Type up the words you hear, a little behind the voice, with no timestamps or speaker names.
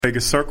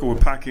Vegas Circle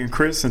with Pocky and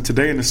Chris, and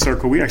today in the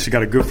circle we actually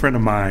got a good friend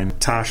of mine,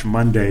 Tosh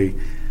Monday.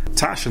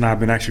 Tosh and I have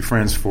been actually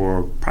friends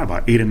for probably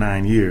about 8 or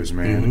 9 years,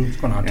 man. Mm-hmm. What's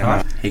going on,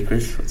 Tosh? Hey,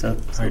 Chris, what's up?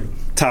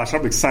 Tosh,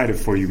 I'm excited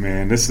for you,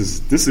 man. This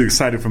is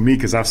exciting for me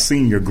because I've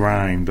seen your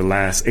grind the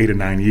last 8 or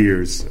 9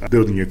 years,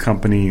 building your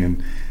company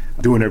and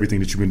doing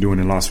everything that you've been doing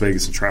in Las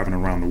Vegas and traveling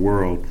around the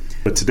world.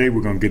 But today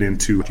we're going to get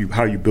into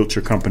how you built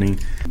your company,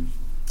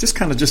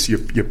 just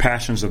your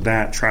passions of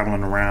that,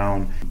 traveling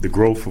around, the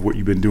growth of what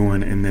you've been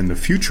doing, and then the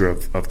future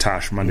of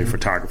Tosh Monday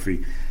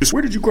Photography. Just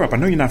where did you grow up? I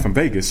know you're not from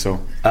Vegas,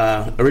 so.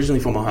 Originally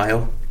from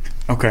Ohio.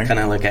 Okay. Kind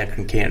of like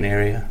Akron, Canton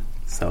area.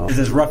 So. Is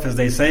it as rough as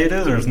they say it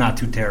is, or it's not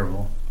too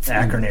terrible? The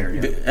Akron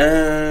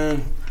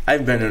area.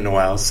 I've been in a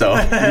while, so.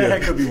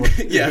 That could be worse.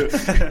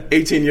 Yeah.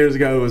 18 years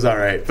ago it was all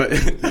right, but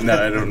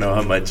no, I don't know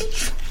how much.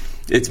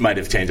 It might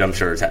have changed. I'm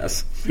sure it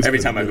has. Every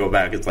time I go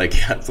back, it's like,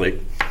 wait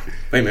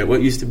a minute,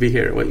 what used to be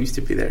here? What used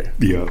to be there?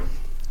 Yeah.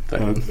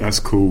 That's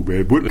cool,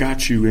 man. What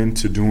got you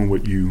into doing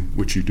what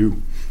you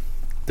do?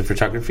 The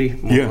photography?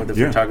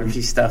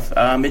 Photography stuff.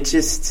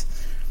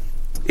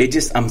 It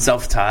just, I'm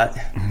self-taught.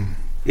 Mm-hmm.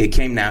 It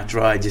came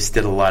natural. I just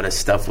did a lot of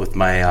stuff with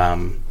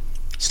my,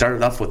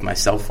 started off with my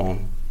cell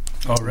phone.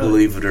 Oh, really?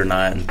 Believe it or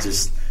not, and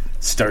just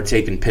start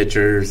taking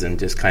pictures and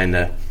just kind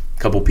of,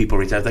 a couple people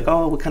reached out like,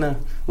 oh, what kind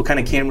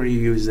of camera are you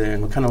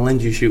using? What kind of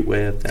lens you shoot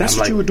with? And that's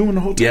what you were doing the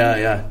whole time?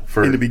 Yeah.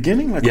 In the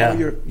beginning? I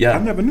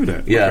never knew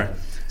that. Yeah. Okay.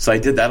 So I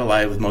did that a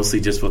lot. It was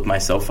mostly just with my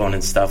cell phone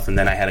and stuff, and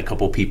then I had a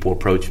couple people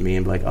approach me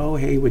and be like, oh,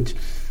 hey, when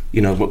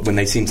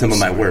they seen some of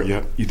my work.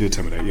 Yeah, you did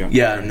tell me that, yeah.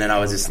 Yeah, and then I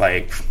was just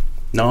like,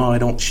 no, I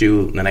don't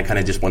shoot. And then I kind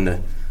of just wanted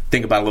to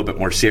think about it a little bit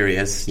more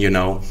serious,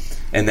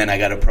 And then I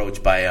got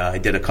approached by, I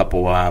did a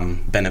couple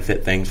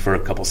benefit things for a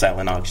couple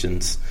silent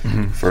auctions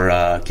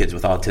for kids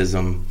with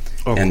autism.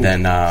 Oh, and cool.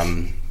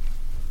 then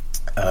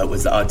it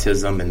was the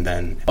autism and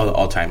then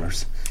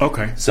Alzheimer's.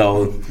 Okay.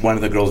 So one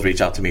of the girls reached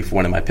out to me for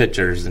one of my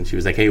pictures, and she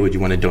was like, hey, would you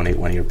want to donate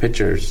one of your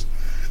pictures,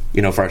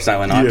 for our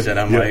silent auction?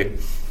 I'm like,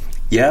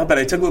 yeah, but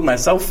I took it with my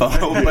cell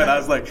phone. But I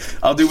was like,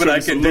 I'll do what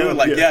I can do.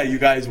 Like, you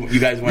guys want to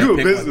pick one.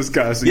 You're a business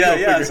guy. So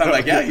yeah. So I'm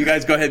like, you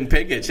guys go ahead and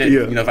pick it. Shit,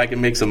 if I can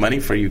make some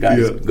money for you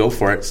guys, go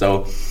for it.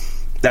 So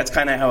that's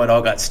kind of how it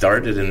all got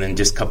started. And then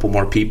just a couple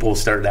more people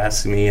started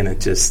asking me, and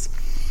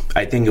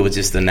I think it was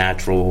just the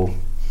natural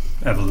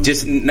evolution.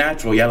 Just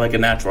natural, like a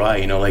natural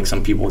eye. Like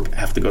some people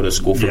have to go to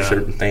school for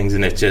certain things,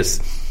 and it's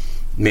just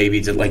maybe,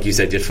 just like you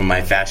said, just from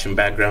my fashion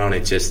background,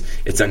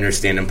 it's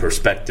understanding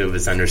perspective,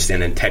 it's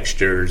understanding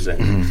textures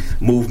and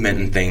movement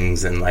and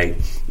things, and like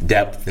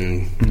depth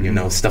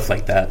and stuff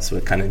like that. So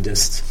it kind of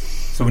just.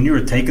 So when you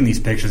were taking these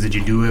pictures, did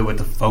you do it with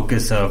the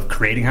focus of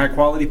creating high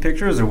quality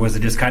pictures, or was it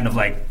just kind of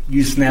like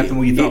you snapped them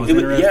what you thought was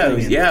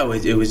interesting?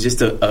 It was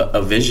just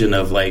a vision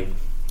of like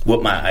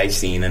what my eyes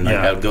seen, and like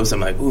I would go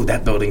something like, ooh,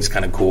 that building's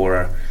kind of cool,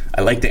 or I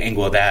like the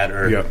angle of that,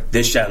 or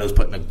this shadow's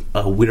putting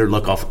a weird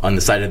look off on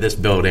the side of this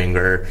building,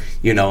 or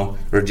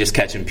or just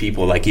catching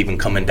people, like even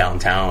coming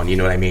downtown, you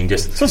know what I mean?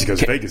 Just especially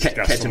because Vegas has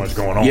got so much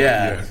going on.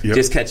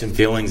 Just catching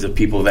feelings of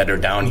people that are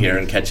down here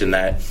and catching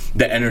the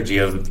energy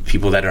of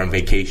people that are on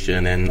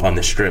vacation and on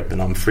the Strip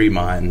and on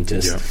Fremont.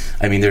 And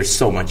I mean, there's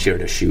so much here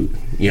to shoot.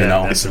 You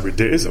know, it's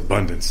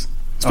abundance.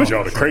 Especially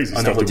all the crazy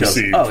stuff that we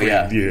see.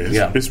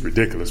 It's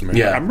ridiculous, man.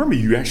 Yeah. I remember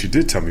you actually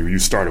did tell me when you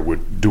started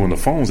with doing the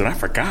phones, and I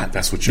forgot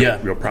that's what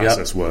your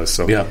process was.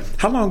 So,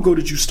 how long ago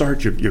did you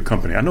start your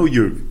company? I know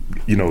you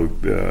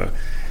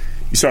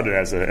started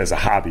as a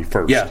hobby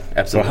first. Yeah,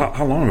 absolutely. So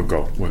how long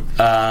ago? We're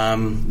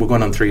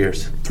going on 3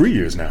 years. 3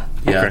 years now.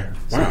 Yeah. Okay.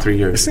 Wow. So 3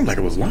 years. It seemed like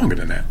it was longer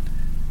than that.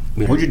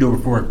 Yeah. What did you do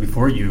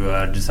before you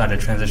decided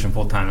to transition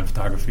full time in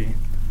photography?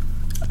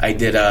 I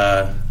did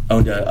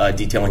owned a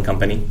detailing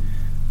company.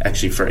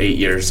 Actually, for 8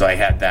 years, so I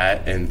had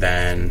that, and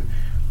then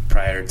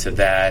prior to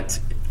that,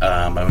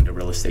 I owned a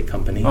real estate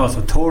company. Oh,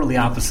 so totally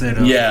opposite.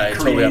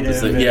 Totally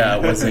opposite. Yeah,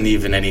 it wasn't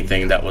even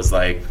anything that was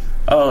like,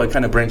 oh, it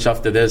kind of branched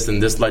off to this, and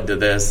this led to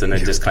this, and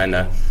it just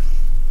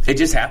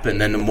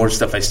happened. And the more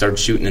stuff I started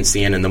shooting and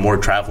seeing, and the more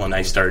traveling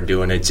I started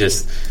doing,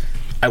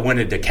 I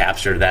wanted to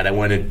capture that. I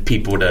wanted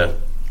people to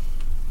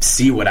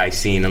see what I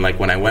seen, and like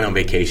when I went on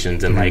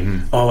vacations, and like,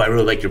 oh, I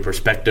really like your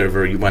perspective,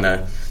 or you want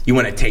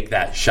to take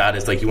that shot.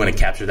 It's like you want to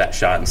capture that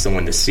shot and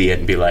someone to see it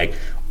and be like,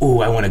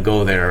 oh, I want to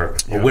go there,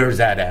 or where's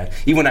that at?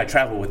 Even when I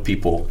travel with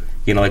people,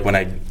 like when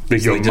I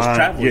recently just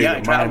traveled,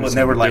 I traveled, and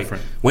they were like,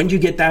 when did you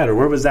get that, or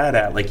where was that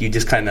at? Like you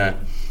just tend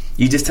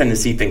to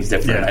see things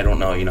different. I don't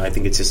know, I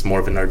think it's just more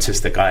of an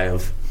artistic eye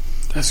of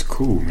that's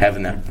cool, man.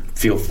 Having that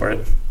feel for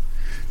it.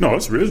 No,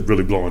 it's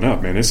really blowing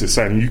up, man. It's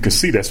exciting. You can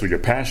see that's what your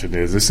passion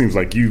is. It seems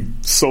like you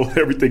sold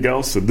everything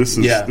else, and this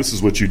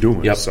is what you're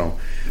doing. Yep. So,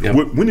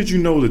 when did you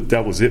know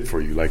that was it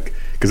for you? Like,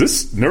 because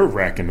it's nerve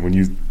wracking when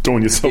you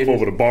throwing yourself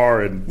over the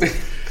bar, and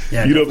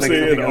you know what I'm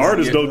saying. The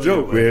artists don't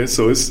joke, man.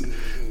 So it's.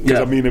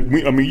 I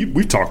mean,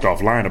 we talked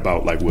offline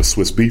about like what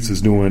Swiss Beats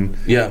is doing,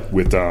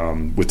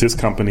 with his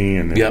company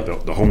and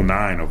the whole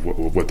nine of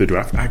what they're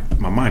doing.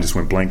 My mind just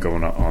went blank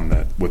on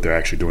that. What they're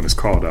actually doing is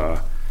called.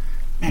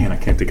 Man, I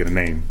can't think of the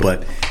name,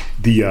 but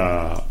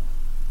the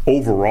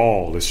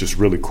overall it's just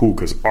really cool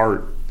because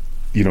art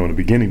in the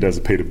beginning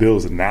doesn't pay the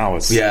bills, and now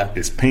it's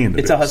paying the bills.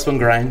 It's a hustle and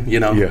grind,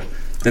 Yeah.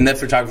 Then that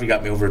photography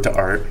got me over to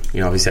art.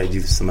 Obviously I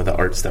do some of the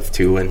art stuff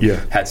too, and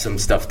had some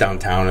stuff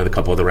downtown at a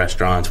couple of the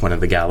restaurants, one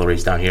of the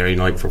galleries down here,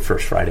 like for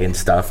First Friday and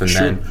stuff. And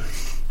then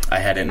I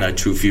had it in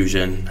True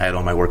Fusion. I had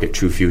all my work at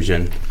True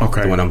Fusion.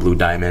 Okay. The one on Blue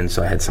Diamond,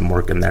 so I had some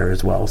work in there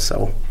as well.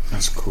 So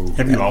that's cool.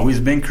 Have you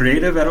always been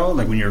creative at all?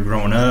 Like when you were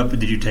growing up,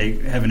 did you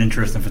have an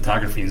interest in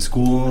photography in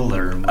school,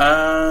 or?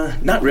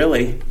 Not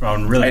really.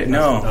 Oh, really?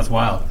 No. That's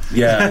wild.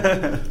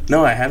 Yeah.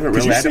 No, I haven't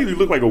really. You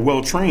look like a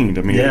well-trained.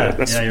 I mean, your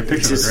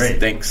pictures are great.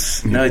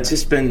 Thanks. No, it's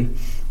just been,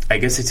 I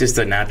guess it's just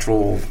a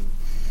natural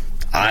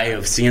eye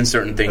of seeing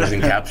certain things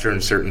and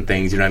capturing certain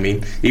things, you know what I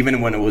mean?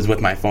 Even when it was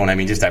with my phone, I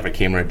mean, just have a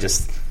camera, it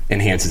just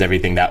enhances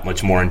everything that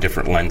much more in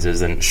different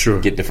lenses and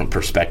get different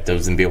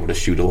perspectives and be able to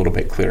shoot a little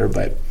bit clearer.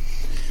 But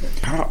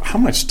how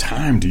much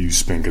time do you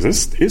spend?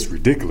 Because it's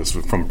ridiculous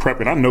from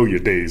prepping. I know your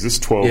days. It's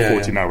 12,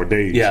 14-hour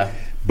days. Yeah.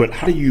 But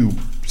how do you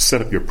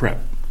set up your prep?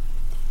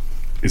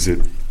 Is it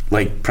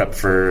like prep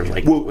for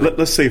like? Well,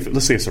 let's say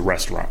it's a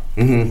restaurant.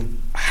 Mm-hmm.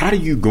 How do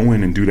you go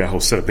in and do that whole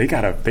setup?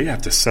 They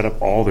have to set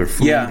up all their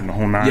food and the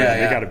whole nine.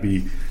 They got to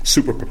be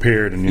super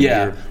prepared.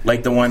 And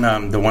like the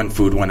one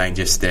food one I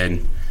just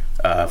did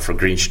for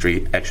Green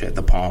Street, actually at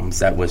the Palms.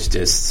 That was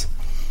just,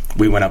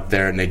 we went up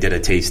there and they did a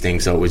tasting.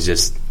 So it was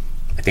just,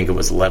 I think it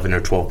was 11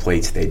 or 12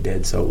 plates they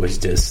did. So it was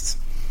just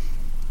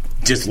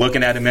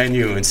looking at a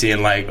menu and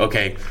seeing like,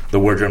 okay, the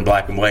words are in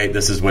black and white.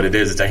 This is what it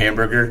is. It's a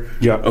hamburger.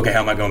 Yeah. Okay,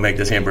 how am I going to make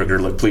this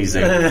hamburger look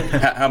pleasing?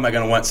 How am I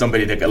going to want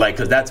somebody to like?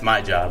 Because that's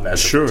my job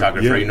as a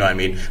photographer. Yeah. You know what I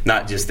mean?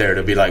 Not just there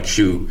to be like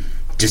shoot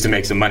just to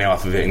make some money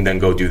off of it and then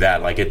go do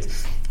that. Like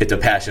it's a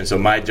passion. So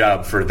my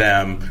job for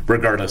them,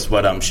 regardless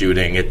what I'm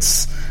shooting,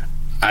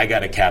 I got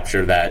to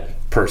capture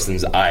that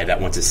person's eye that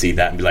wants to see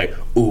that and be like,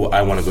 ooh,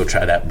 I want to go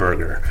try that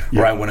burger,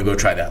 or I want to go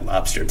try that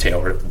lobster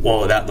tail, or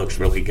whoa, that looks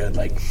really good.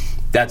 Like.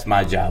 That's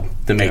my job,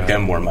 to make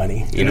them more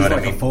money. You know what I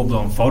mean? It's like a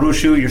full-blown photo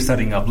shoot. You're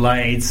setting up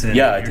lights. And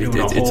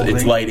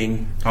it's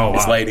lighting. Oh, wow.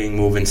 It's lighting,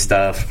 moving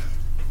stuff.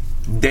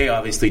 They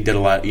obviously did a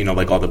lot,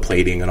 like all the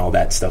plating and all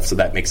that stuff, so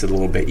that makes it a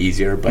little bit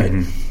easier. But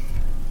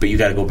but you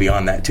got to go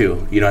beyond that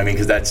too. You know what I mean?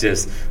 Because that's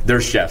just,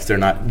 they're chefs. They're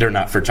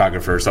not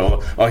photographers.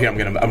 So here I'm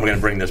gonna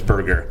bring this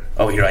burger.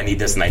 Oh, here I need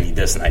this and I need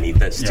this and I need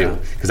this too,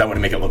 because I want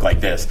to make it look like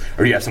this.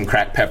 Or you have some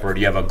cracked pepper. Or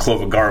you have a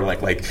clove of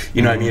garlic. Like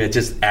you know what I mean? It's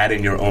just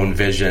adding your own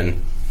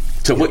vision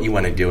to what you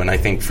want to do. And I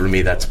think for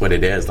me that's what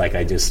it is. Like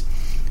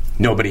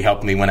nobody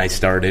helped me when I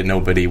started.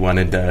 Nobody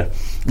wanted to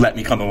let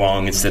me come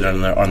along and sit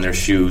on their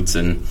shoots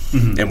and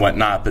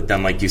whatnot. But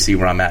then like you see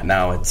where I'm at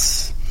now,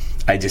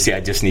 I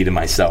just needed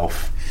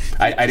myself.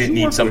 I didn't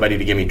need somebody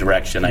to give me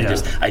direction. I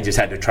just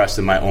had to trust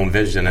in my own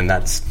vision, and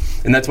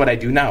that's what I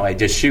do now. I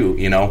just shoot.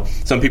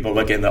 Some people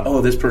look at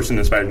this person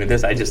inspired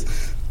me.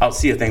 I'll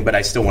see a thing, but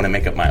I still want to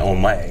make it my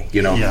own way.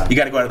 You got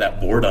to go out of that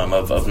boredom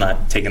of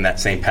not taking that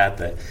same path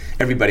that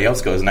everybody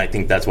else goes. And I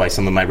think that's why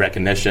some of my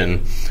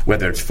recognition,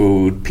 whether it's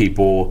food,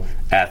 people,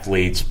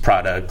 athletes,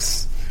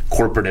 products,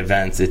 corporate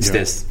events,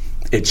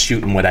 it's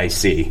shooting what I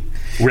see,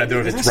 whether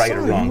it's right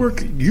or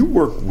wrong. You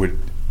work with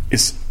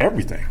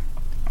everything.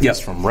 Yes,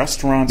 from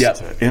restaurants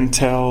to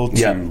Intel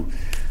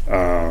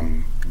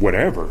to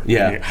whatever.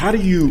 Yeah. I mean, how do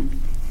you,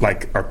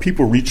 are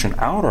people reaching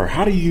out, or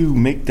how do you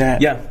make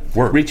that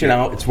work? Reaching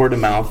out, it's word of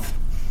mouth,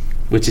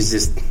 which is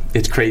just,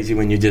 it's crazy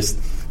when you just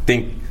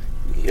think,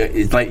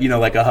 it's like,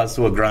 like a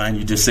hustle, a grind,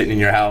 you're just sitting in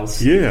your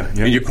house. Yeah.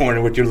 In your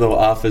corner with your little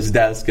office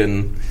desk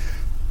and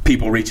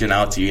people reaching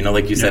out to you.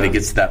 Like you said, it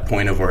gets to that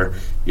point of where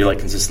you're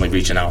consistently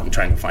reaching out and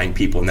trying to find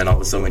people, and then all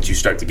of a sudden once you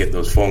start to get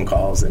those phone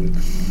calls, and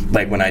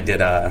like when I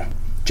did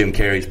Jim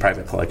Carrey's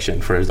private collection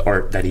for his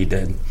art that he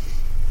did.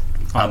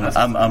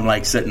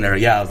 I'm sitting there.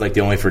 I was the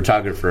only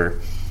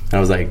photographer. And I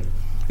was like,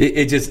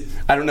 it just,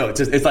 I don't know.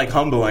 It's like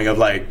humbling of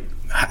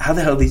how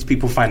the hell these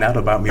people find out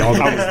about me all the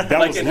time? That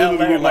was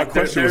literally what my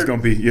question was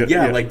going to be.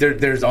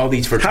 There's all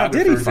these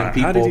photographers and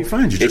people. How did he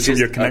find you? Just from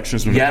your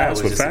connections from the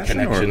past with fashion?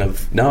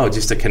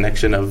 Just a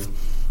connection of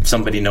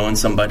somebody knowing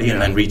somebody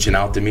and then reaching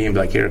out to me and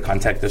be like, here,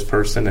 contact this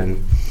person.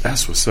 And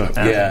that's what's up.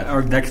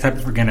 Or that type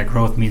of organic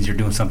growth means you're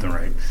doing something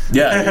right.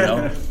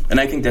 Yeah, and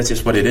I think that's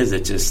just what it is.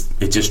 It's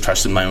just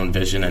trusting my own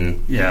vision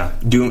and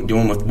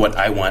doing with what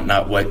I want,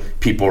 not what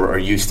people are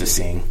used to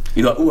seeing. I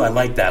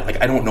like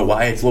that. I don't know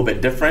why it's a little bit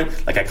different.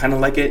 I kind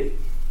of like it,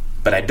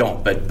 but I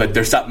don't. But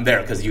there's something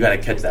there because you got to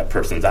catch that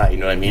person's eye. You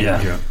know what I mean?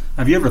 Yeah.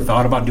 Have you ever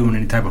thought about doing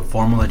any type of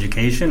formal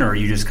education, or are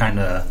you just kind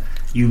of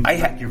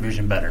like your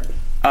vision better?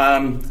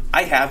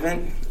 I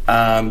haven't.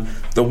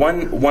 The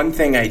one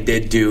thing I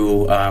did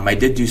do, I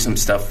did do some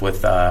stuff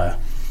with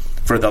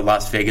for the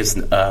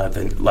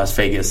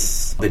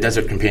the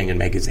Desert Companion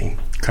magazine.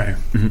 Okay.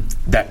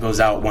 Mm-hmm. That goes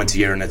out once a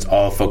year, and it's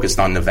all focused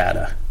on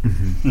Nevada.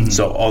 Mm-hmm. Mm-hmm.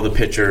 So all the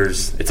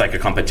pictures, it's like a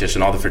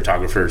competition. All the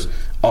photographers,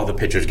 all the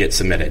pictures get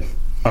submitted.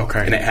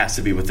 Okay. And it has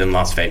to be within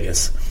Las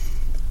Vegas.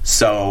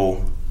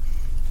 So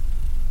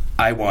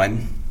I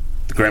won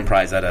the grand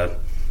prize at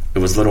It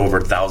was a little over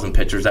 1,000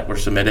 pictures that were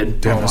submitted.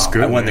 Damn, that's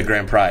good. I won the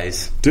grand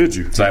prize. Did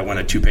you? So I won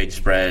a 2-page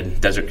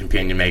spread, Desert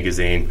Companion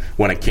magazine,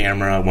 won a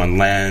camera, won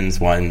lens,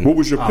 won... What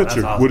was your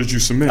picture? Awesome. What did you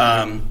submit?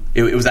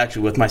 It was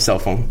actually with my cell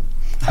phone.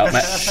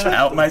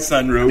 Out my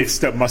sunroof.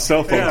 Except my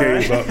cell phone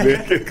gave up,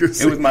 man. It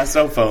was my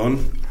cell phone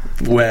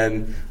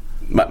when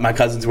my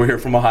cousins were here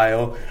from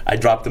Ohio. I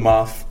dropped them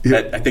off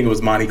at, I think it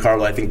was Monte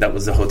Carlo. I think that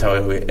was the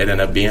hotel it ended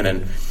up being.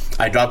 And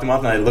I dropped them off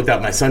and I looked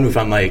out my sunroof.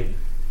 I'm like,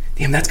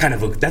 damn, that's kind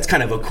of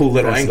a cool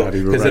little angle,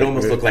 because it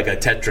almost looked like a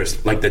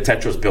Tetris, like the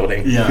Tetris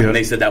building. Yeah. And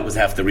they said that was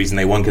half the reason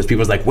they won, because people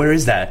was like, where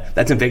is that?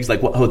 That's in Vegas.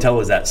 Like, what hotel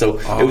is that? So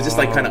it was just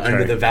like kind of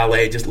under the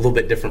valet, just a little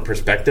bit different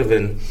perspective.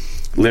 And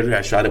literally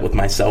I shot it with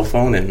my cell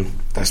phone. And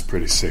that's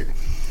pretty sick.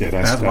 Yeah,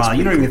 that's wild.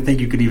 You don't cool. even think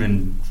you could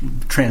even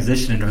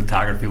transition into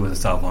photography with a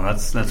cell phone.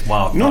 That's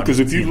wild. No, because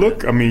if you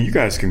look, I mean, you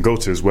guys can go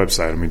to his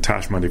website. I mean,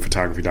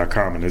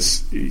 ToshMondayPhotography.com, and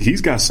he's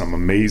got some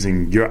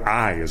amazing. Your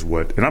eye is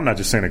what, and I'm not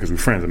just saying that because we're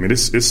friends. I mean,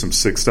 it's some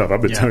sick stuff.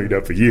 I've been telling you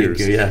that for years.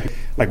 Thank you, yeah.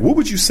 Like, what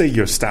would you say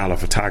your style of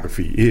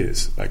photography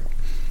is? Like,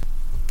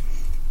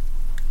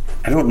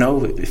 I don't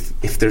know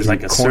if there's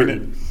like a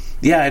certain.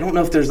 Yeah, I don't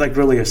know if there's like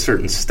really a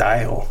certain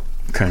style.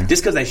 Okay.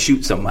 Just because I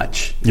shoot so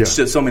much. Yeah. It's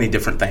just so many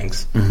different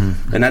things.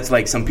 Mm-hmm. And that's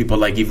like some people,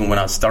 like even when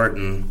I was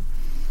starting,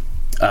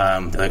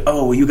 they're like,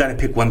 oh, well, you got to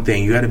pick one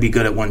thing. You got to be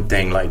good at one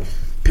thing. Like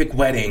pick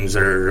weddings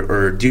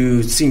or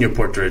do senior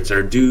portraits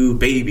or do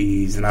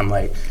babies. And I'm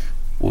like,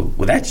 well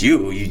that's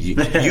you.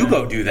 You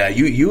go do that.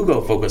 You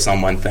go focus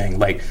on one thing.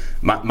 Like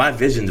my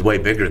vision's way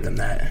bigger than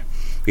that.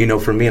 You know,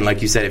 for me, and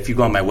like you said, if you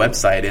go on my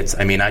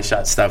website, I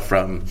shot stuff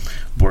from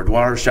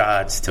boudoir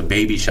shots to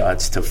baby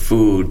shots to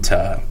food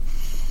to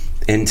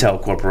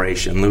Intel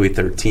Corporation, Louis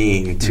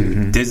XIII,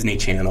 to Disney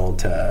Channel,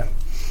 to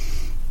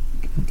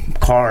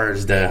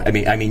cars, I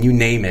mean, you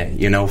name it.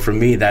 You know, for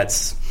me,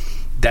 that's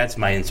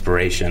my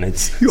inspiration.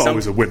 You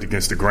always went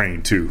against the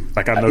grain too.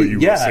 Like I know you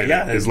would say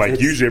that. It's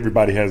like usually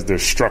everybody has their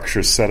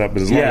structure set up,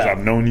 but as long as I've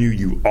known you,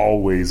 you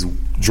always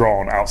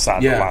drawn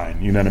outside the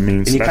line. You know what I mean?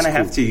 And you kind of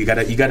have to. You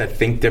gotta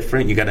think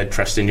different. You gotta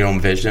trust in your own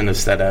vision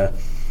instead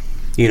of.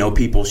 You know,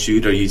 people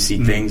shoot or you see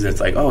things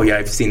that's like, oh, yeah,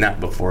 I've seen that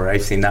before.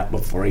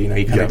 You know,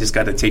 you kind of just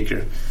got to take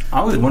your... I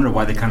always wonder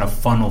why they kind of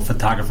funnel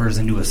photographers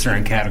into a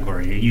certain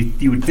category.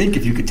 You would think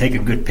if you could take a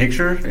good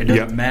picture, it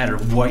doesn't matter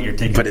what you're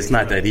taking. But it's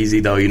not that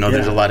easy, though. You know,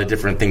 there's a lot of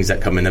different things that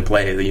come into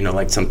play. You know,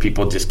 like some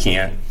people just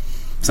can't...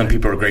 Some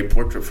people are great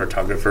portrait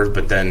photographers,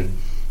 but then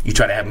you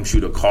try to have them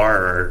shoot a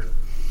car or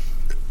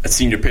a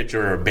senior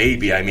picture or a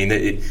baby. I mean,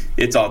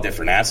 it's all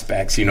different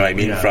aspects, you know what I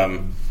mean? Yeah.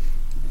 From...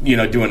 You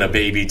know, doing a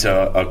baby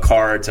to a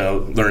car to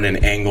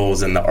learning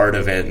angles and the art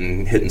of it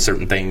and hitting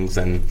certain things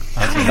and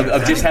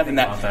of just having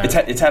that.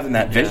 It's having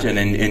that vision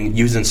and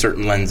using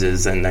certain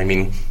lenses. And I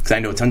mean, because I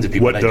know tons of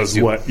people what does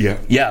what,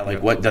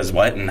 what does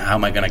what and how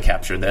am I going to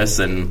capture this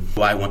and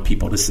what I want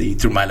people to see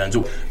through my lens.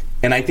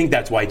 And I think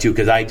that's why too,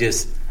 because I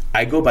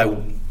go by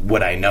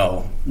what I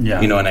know.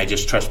 You know, and I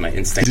just trust my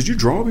instinct. Did you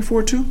draw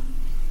before too?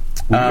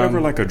 Were you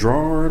ever like a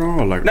drawer at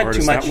all, like not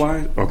artist too much. That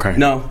wise? Okay,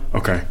 no,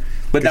 okay.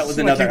 But that was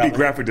another. Like you did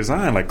graphic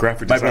design, like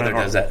graphic My design.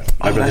 brother does that.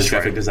 My brother's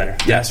graphic designer.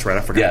 Yeah, that's right.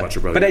 I forgot about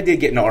your brother. But I did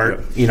get into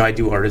art. You know, I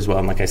do art as well.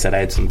 And like I said, I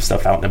had some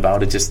stuff out and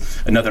about. It's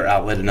just another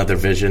outlet, another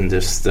vision,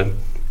 just to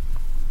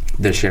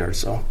share.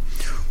 So,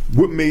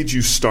 what made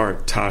you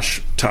start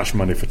Tosh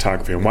Monday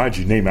Photography, and why did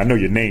you name it? I know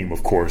your name,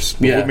 of course.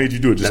 But what made you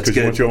do it? Just because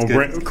you want your own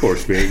brand, of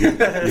course, man.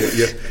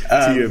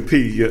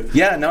 TMP.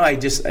 Yeah. No, I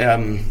just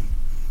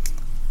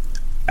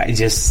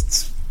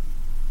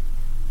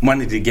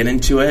wanted to get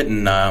into it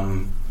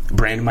and.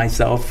 Brand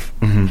myself,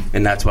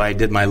 and that's why I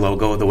did my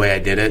logo the way I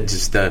did it,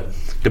 just to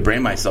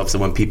brand myself. So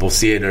when people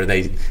see it or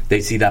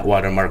they see that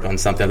watermark on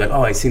something, they're like,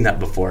 oh, I've seen that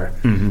before.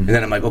 And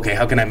then I'm like, okay,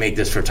 how can I make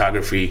this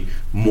photography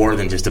more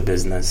than just a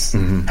business?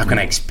 How can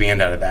I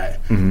expand out of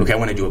that? Okay, I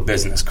want to do a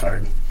business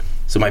card.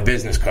 So my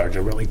business cards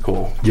are really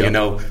cool. Yep. You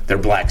know, they're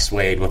black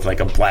suede with like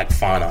a black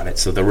font on it.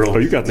 So they're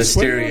real you got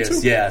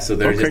mysterious. Yeah, so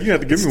they're just you have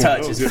to give me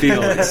touch, one it's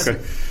feel.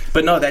 Okay.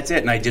 But no, that's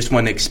it. And I just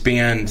want to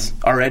expand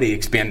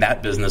that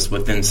business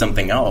within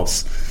something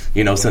else.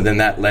 You know, so then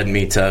that led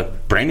me to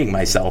branding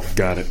myself.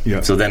 Got it. Yeah.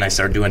 So then I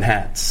started doing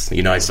hats.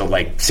 You know, I sold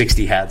like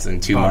 60 hats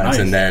in 2 months. Nice.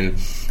 And then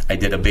I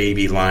did a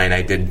baby line.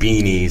 I did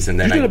beanies, and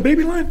then you did a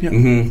baby line. Yeah.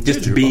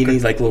 Just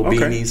beanies, like little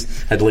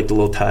beanies. Had like the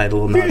little tie, the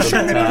little knot. You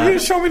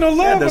didn't show me no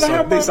love. They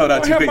sold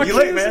out too big. You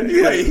late, man.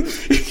 You late.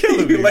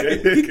 Killing me.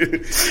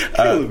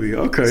 Killing me.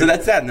 Okay. So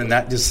that's that, and then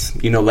that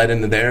just led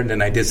into there. And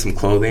then I did some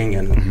clothing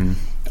and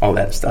all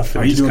that stuff.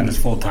 Are you doing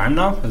this full time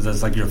now? Is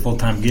this like your full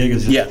time gig?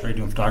 Is just straight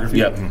doing photography?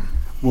 Yep.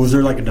 Was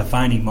there like a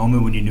defining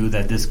moment when you knew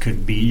that this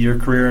could be your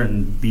career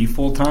and be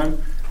full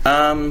time?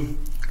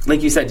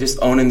 Like you said, just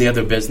owning the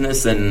other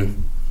business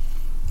and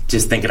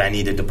just thinking I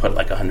needed to put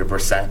like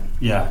 100%.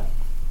 Yeah.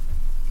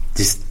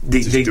 Just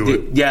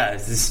do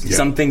it.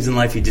 Some things in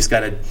life you just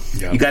gotta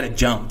you gotta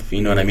jump.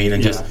 You know what I mean?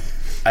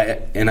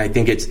 And I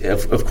think it's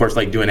of course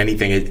like doing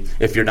anything.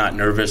 If you're not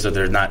nervous or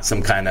there's not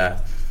some kind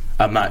of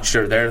I'm not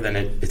sure there, then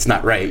it's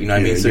not right. You know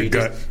what I mean? So you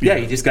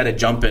just got to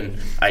jump in.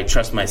 I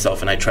trust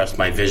myself and I trust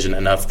my vision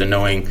enough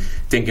to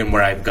thinking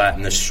where I've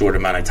gotten this short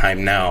amount of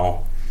time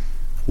now,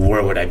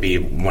 where would I be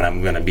when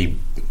I'm going to be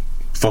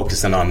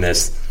focusing on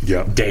this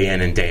day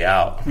in and day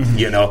out,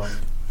 You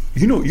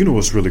know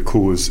what's really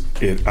cool is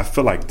I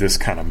feel like this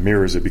kind of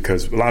mirrors it,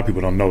 because a lot of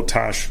people don't know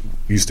Tosh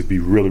used to be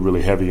really,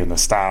 really heavy in the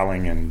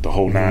styling and the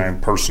whole nine,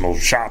 personal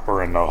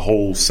shopper and the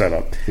whole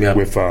setup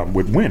with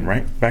Wynn,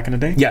 right? Back in the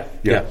day?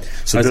 Yeah.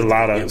 So did a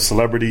lot of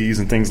celebrities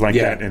and things like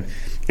that. And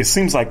it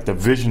seems like the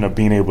vision of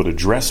being able to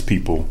dress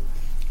people,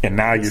 and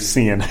now you're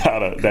seeing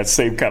how that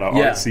same kind of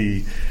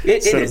artsy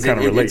setup kind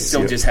of relates. It's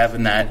still just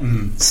having that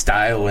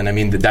style, and I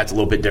mean that's a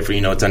little bit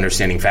different. It's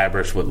understanding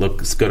fabrics, what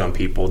looks good on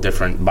people,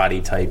 different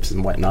body types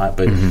and whatnot.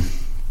 But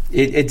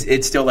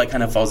it still like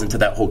kind of falls into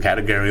that whole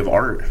category of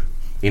art.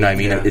 You know what I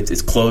mean? Yeah.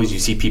 It's clothes. You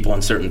see people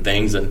on certain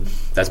things, and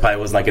that's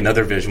probably was like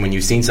another vision when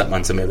you've seen something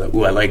on somebody like,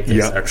 ooh, I like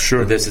this,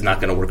 or this is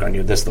not going to work on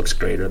you. This looks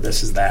great, or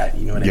this is that.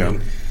 You know what I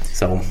mean?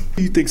 So, what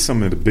do you think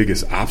some of the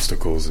biggest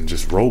obstacles and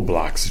just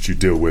roadblocks that you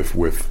deal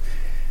with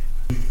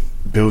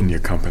building your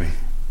company?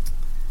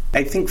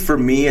 I think for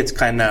me, it's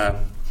kind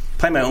of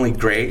probably my only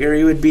gray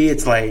area would be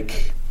it's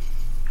like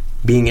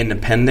being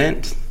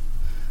independent,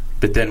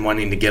 but then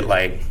wanting to get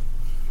like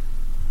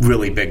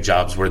really big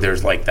jobs where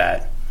there's like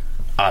that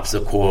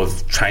obstacle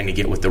of trying to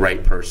get with the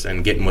right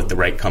person, getting with the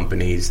right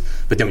companies.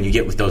 But then when you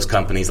get with those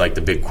companies like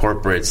the big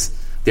corporates,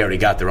 they already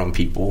got their own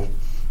people,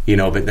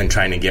 but then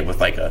trying to get with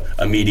like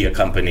a media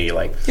company,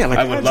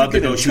 I would love to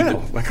go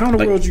shoot like how in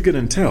the world did you get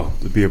Intel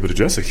to be able to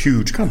dress a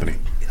huge company?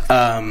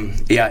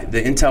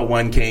 The Intel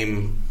one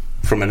came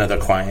from another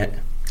client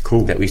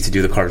that we used to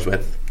do the cars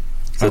with.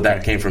 So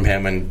that came from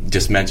him and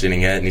just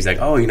mentioning it. And he's like,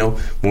 when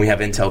we have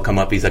Intel come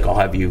up, he's like, I'll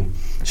have you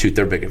shoot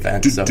their big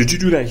event. Did you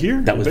do that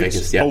here? That was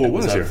Vegas. Yeah, it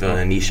was here.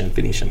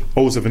 Venetian.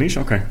 Oh, it was a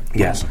Venetian? Okay.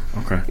 Yeah. Awesome.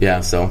 Okay. Yeah,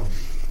 so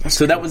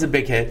that was a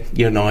big hit.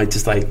 It's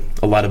just like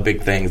a lot of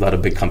big things, a lot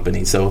of big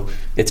companies. So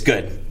it's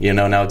good.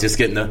 Now just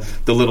getting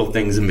the little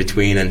things in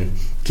between and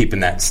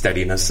keeping that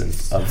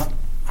steadiness.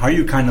 How are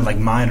you kind of like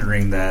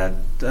monitoring that,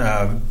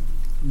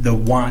 the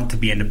want to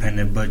be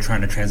independent but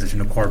trying to transition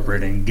to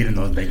corporate and getting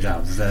those big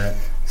jobs? Is that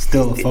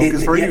still a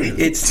focus for you?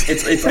 It's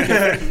like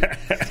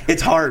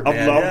it's hard,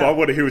 man. I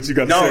want to hear what you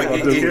got to say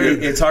about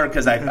this. It's hard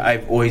because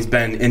I've always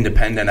been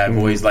independent. I've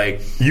always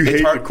you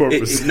hate the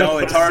corporate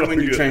stuff. It's hard when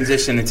you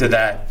transition into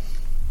that,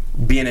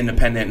 being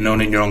independent and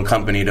owning your own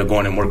company, to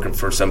going and working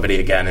for somebody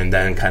again, and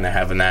then kind of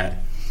having that.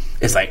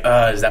 It's like,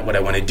 is that what I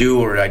want to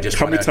do, or I just?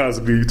 How many times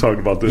have you talked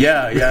about this?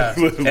 Yeah.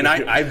 And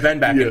I've been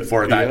back and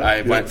forth.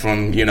 I went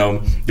from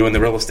doing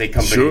the real estate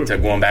company to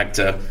going back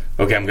to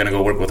I'm going to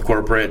go work with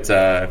corporate,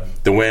 the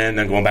Wynn,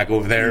 and going back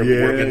over there,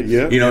 working,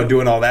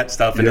 doing all that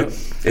stuff. And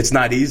it's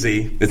not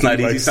easy. It's not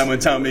easy. Someone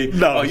tell me, you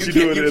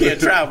can't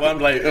travel. I'm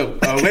like,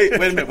 wait a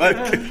minute,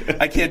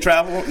 what? I can't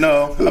travel?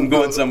 No, I'm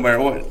going somewhere.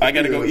 I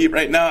got to go eat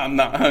right now. I'm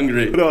not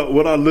hungry.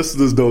 What our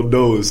listeners don't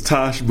know is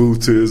Tosh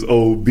moved to his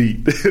old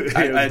beat.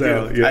 I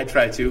do. I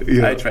try to.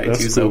 Cool.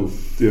 So,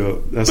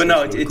 but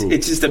no,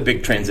 it's just a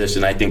big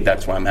transition. I think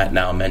that's where I'm at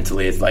now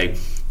mentally. It's like,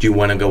 do you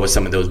want to go with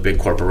some of those big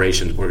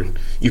corporations where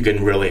you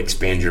can really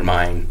expand your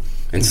mind,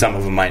 and some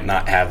of them might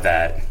not have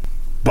that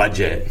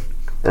budget,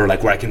 or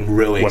like where I can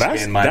really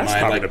expand my mind. That's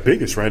probably the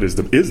biggest, right? Is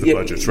the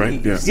budgets,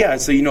 right? Yeah.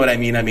 So you know what I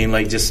mean? I mean,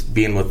 like just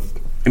being with.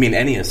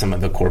 Any of some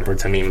of the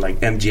corporates. Like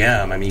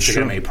MGM. You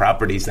forget how many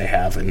properties they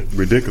have, and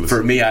ridiculous.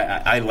 For me,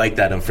 I like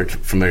that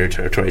unfamiliar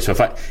territory. So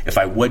if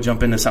I would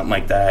jump into something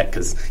like that,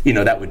 because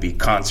that would be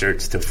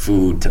concerts to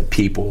food to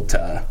people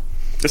to.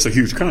 That's a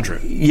huge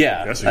contract.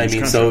 Yeah,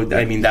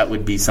 that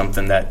would be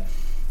something that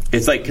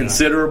it's like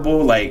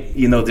considerable. Like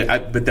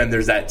but then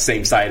there's that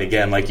same side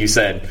again. Like you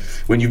said,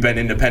 when you've been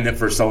independent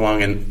for so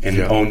long and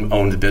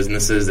owned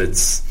businesses,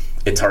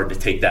 it's hard to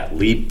take that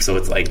leap. So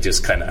it's like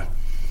just kind of.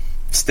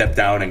 Step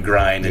down and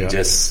grind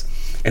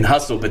and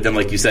hustle, but then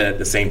like you said, at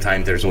the same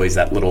time there's always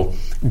that little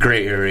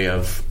gray area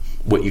of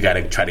what you got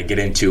to try to get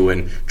into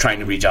and trying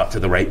to reach out to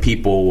the right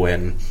people,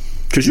 and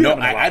because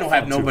I don't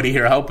have nobody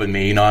here helping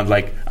me.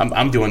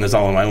 I'm doing this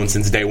all on my own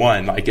since day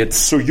one.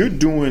 So you're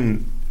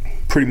doing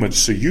pretty much.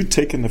 So you're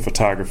taking the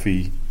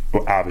photography,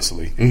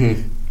 obviously.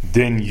 Mm-hmm.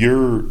 Then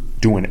you're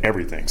doing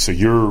everything. So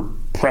you're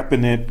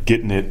prepping it,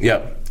 getting it.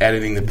 Yep.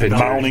 Editing the picture,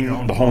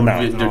 mounting the whole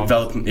mount,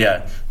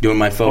 doing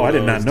my photos. Oh, I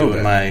did not know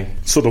that.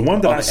 So the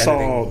one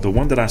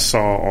that I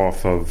saw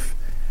off of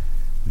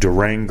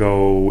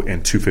Durango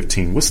and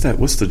 215. What's that?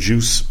 What's the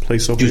juice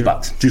place over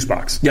there? Juice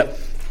Box. Yep.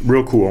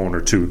 Real cool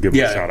owner too. Give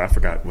him a shout. I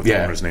forgot what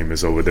the owner's name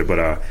is over there,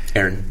 but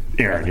Aaron.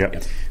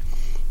 Yep.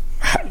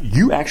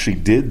 You actually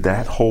did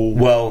that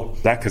whole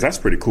because that's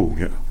pretty cool.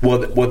 Yeah.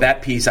 Well,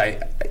 that piece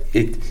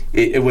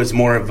it was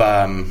more of.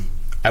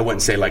 I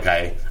wouldn't say like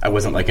I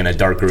wasn't like in a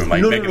dark room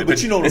like making but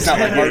it's not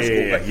like art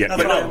school.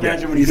 That's what I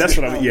imagine when you say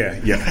that.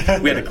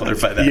 Yeah. We had to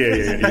clarify that.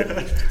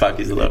 Yeah.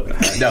 Bucky's a little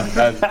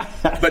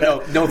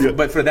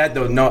but for that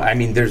though, no.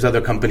 There's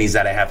other companies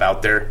that I have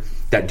out there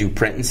that do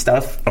print and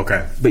stuff.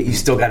 Okay, but you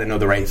still got to know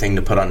the right thing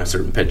to put on a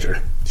certain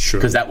picture. Sure,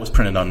 because that was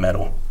printed on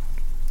metal.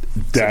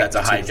 that's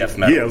a high def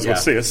metal. Yeah, I was going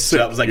to say it's sick. So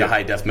that was like a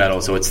high def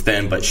metal, so it's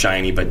thin but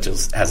shiny, but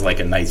just has like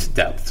a nice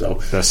depth. So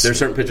there's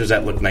certain pictures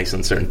that look nice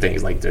on certain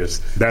things. Like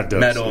there's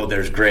metal,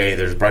 there's gray,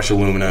 there's brushed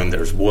aluminum,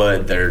 there's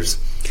wood, there's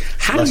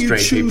How do you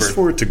choose paper.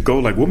 For it to go?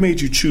 Like, what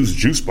made you choose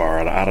Juice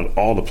Bar out of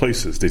all the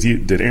places?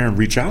 Did Aaron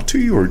reach out to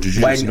you, or did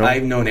you? Just know?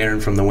 I've known Aaron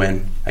from the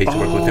Win. I used to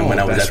work with him when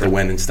I was at the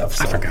Win and stuff.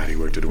 So. I forgot he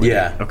worked at the Win.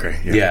 Yeah. Okay.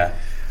 Yeah.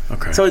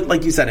 Okay. So,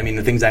 like you said, I mean,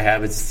 the things I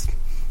have, it's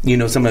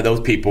some of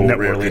those people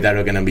rarely that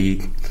are going to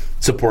be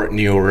supporting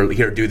you or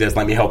here, do this,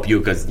 let me help you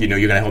because you're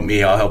going to help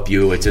me, I'll help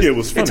you. It's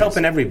just it's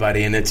helping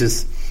everybody, and it's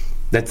just.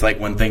 That's like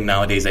one thing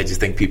nowadays. I just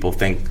think people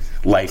think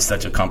life's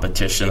such a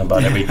competition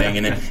about everything,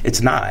 and it's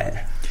not.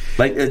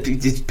 Like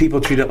people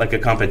treat it like a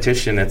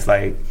competition. It's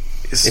like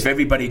if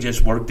everybody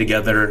just worked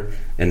together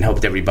and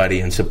helped everybody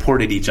and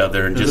supported each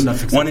other and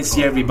just want to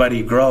see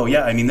everybody grow.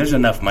 Yeah, I mean, there's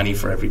enough money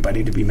for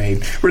everybody to be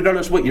made,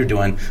 regardless of what you're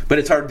doing. But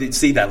it's hard to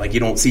see that. Like, you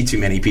don't see too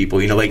many people.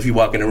 Like if you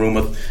walk in a room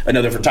with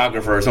another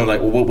photographer or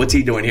someone's like, well, what's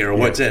he doing here? Or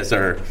what's this?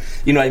 Or,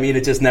 what I mean?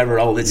 It's just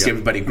never, let's see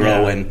everybody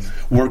grow and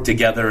work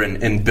together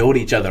and build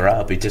each other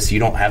up. It just, you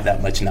don't have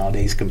that much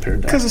nowadays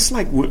compared to. Because it's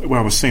like what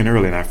I was saying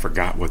earlier, and I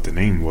forgot what the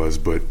name was,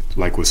 but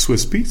like with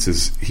Swiss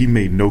Beats, he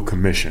made no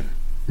commission.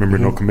 Remember,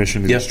 no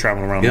commission? He's just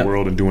traveling around the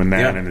world and doing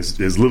that, and it's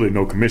literally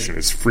no commission.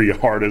 It's free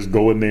artists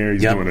going there.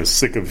 He's doing a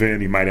sick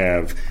event. He might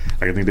have,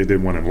 I think they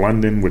did one in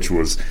London, which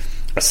was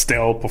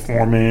Estelle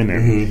performing,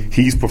 and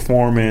he's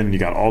performing. You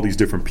got all these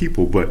different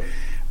people. But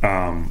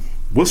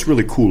what's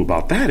really cool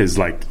about that is,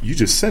 like you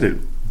just said it,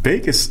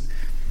 Vegas,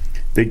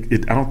 I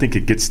don't think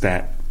it gets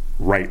that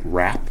right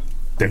rap.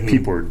 That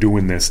people are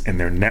doing this and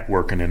they're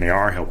networking and they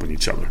are helping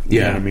each other. You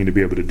know what I mean? To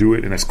be able to do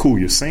it. And that's cool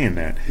you're saying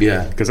that.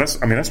 Yeah. Because that's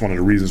one of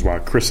the reasons why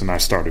Chris and I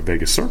started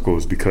Vegas Circle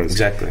is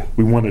because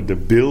we wanted to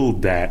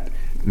build that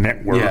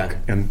network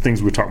and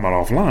things we were talking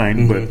about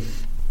offline. But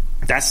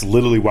that's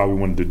literally why we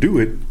wanted to do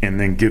it and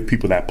then give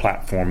people that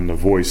platform and the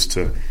voice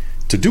to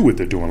do what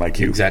they're doing like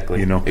you.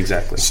 Exactly.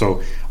 Exactly.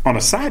 So on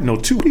a side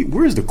note too,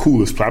 where's the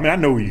coolest place? I mean, I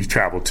know where you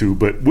travel to,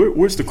 but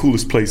where's the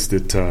coolest place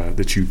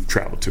that you've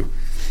traveled to?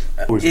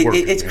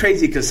 It's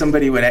crazy because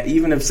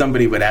even if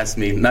somebody would ask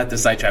me, not to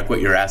sidetrack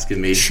what you're asking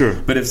me,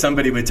 but if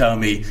somebody would tell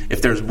me,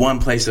 if there's one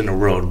place in the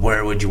world,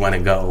 where would you want to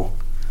go?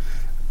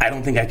 I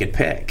don't think I could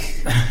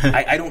pick.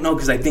 I don't know,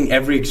 because I think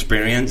every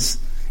experience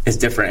is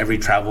different. Every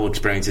travel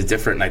experience is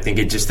different, and I think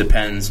it just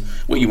depends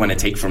what you want to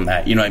take from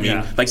that. You know what I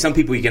mean? Like some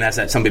people, you can ask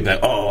that. Some people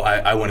like,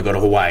 I want to go to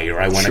Hawaii,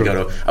 or I want to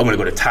go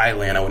to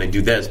Thailand. I want to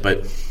do this.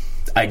 But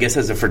I guess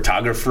as a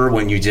photographer,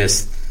 when you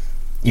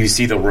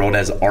see the world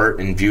as art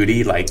and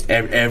beauty, like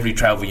every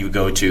travel you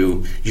go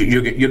to,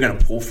 you're going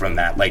to pull from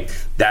that. Like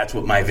that's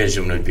what my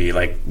vision would be.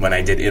 Like when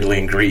I did Italy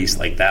and Greece,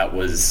 like that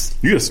was...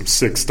 You had some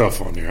sick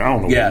stuff on there. I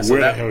don't know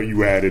where the hell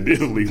you at in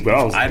Italy,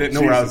 but I didn't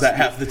know where I was at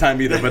half the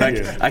time either, but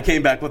I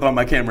came back with all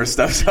my camera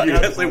stuff, so I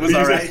guess it was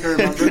all right.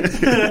 But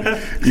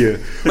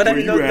where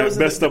you at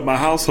messed up my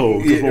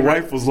household, because my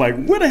wife was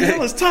like, where the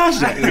hell is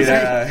Tasha?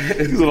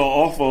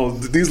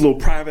 These little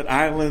private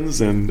islands,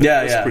 and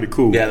that's pretty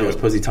cool. Yeah, that was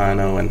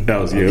Positano, and that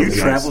was Do you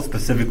travel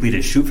specifically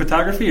to shoot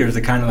photography, or is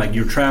it kind of like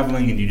you're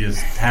traveling and you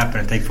just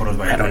happen to take photos?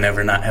 I don't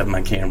ever not have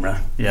my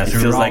camera. Yeah, it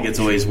feels like it's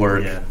always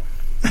work. Yeah.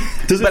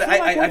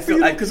 I feel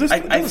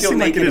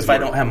naked if I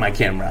don't have my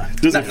camera.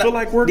 Does it feel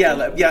like work?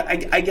 Yeah.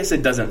 I guess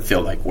it doesn't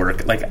feel like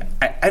work. Like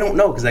I don't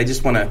know, because I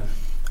just want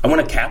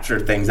to capture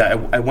things.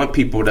 I want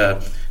people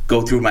to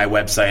go through my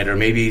website, or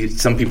maybe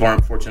some people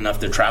aren't fortunate enough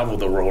to travel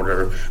the world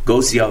or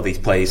go see all these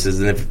places.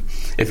 And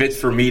if it's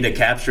for me to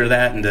capture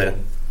that and to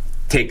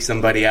take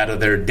somebody out of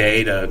their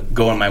day to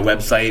go on my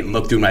website and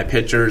look through my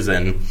pictures,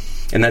 and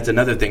that's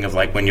another thing of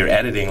like when you're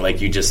editing,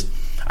 like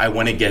I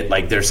want to get,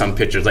 like, there's some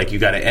pictures like you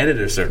got to edit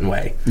a certain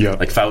way. Yeah.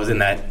 Like if I was in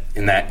that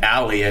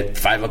alley at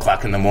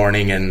 5:00 in the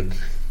morning, and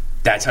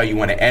that's how you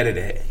want to edit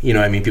it. You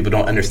know what I mean? People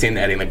don't understand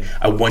the editing. Like,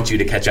 I want you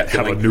to catch that.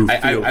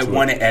 I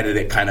want to edit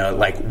it kind of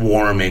like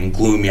warm and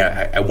gloomy.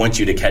 I want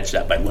you to catch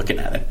that by looking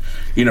at it.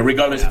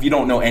 Regardless if you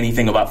don't know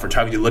anything about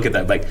photography, you look at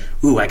that like,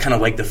 ooh, I kind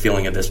of like the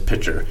feeling of this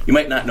picture. You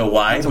might not know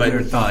why. That's a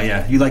weird thought,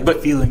 yeah. You like the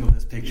feeling of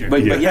this picture.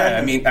 But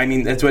I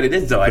mean, that's what it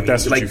is, though. But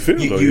that's what like, you feel,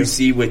 though. You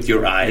see with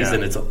your eyes,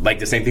 and it's like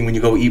the same thing when you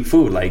go eat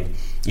food. Like,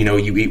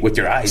 you eat with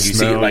your eyes. You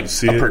see like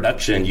a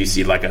production. You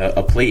see like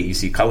a plate. You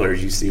see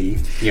colors. You see.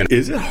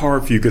 Is it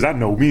hard for you? Because I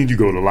know me and you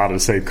go to a lot of the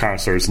same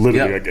concerts.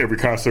 Literally, like every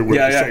concert we're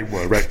the same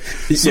one, right?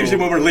 Usually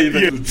when we're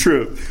leaving, the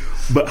trip.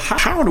 But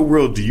how in the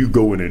world do you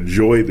go and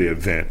enjoy the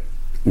event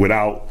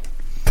without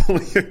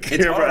pulling your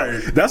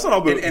camera? That's what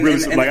I've been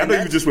really. I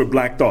know you just with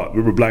Black Thought.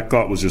 Remember, Black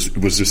Thought was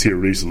just here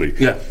recently.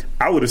 Yeah,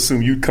 I would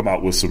assume you'd come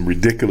out with some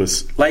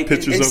ridiculous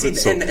pictures of it.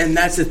 So and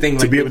that's the thing,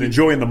 to be able to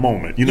enjoy in the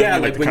moment.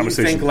 Like when you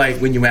think, like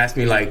when you ask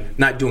me, like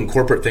not doing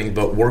corporate things,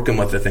 but working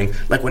with the thing.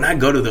 Like when I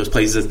go to those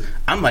places,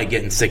 I'm like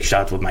getting 6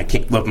 shots with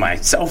my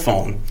cell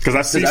phone, because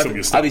I see some of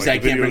your stuff. Obviously,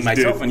 like I can't bring my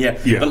cell phone. Yeah,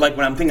 but like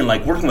when I'm thinking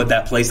like working with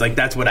that place, like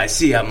that's what I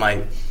see. I'm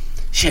like,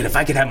 shit, if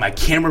I could have my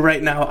camera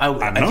right now,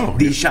 I know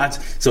these shots.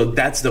 So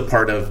that's the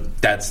part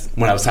of, that's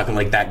when I was talking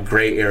like that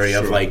gray area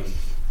of like,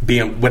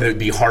 being, whether it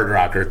be hard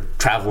rock or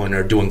traveling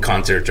or doing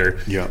concerts or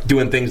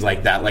doing things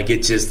like that. Like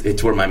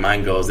it's where my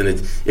mind goes, and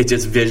it's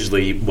just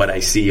visually what I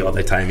see all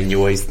the time. And you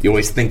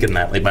always thinking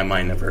that, like my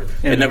mind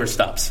never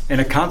stops. In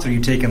a concert, you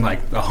taking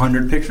like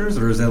 100 pictures,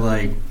 or is it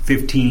like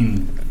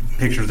 15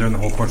 pictures during the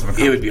whole course of a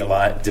concert? It would be a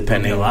lot,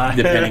 depending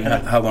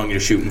how long you're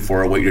shooting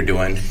for or what you're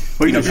doing.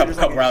 Well, a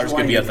couple hours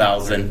could be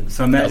 1,000.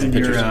 So imagine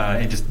you're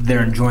just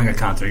there enjoying a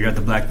concert. You're at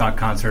the Black Thought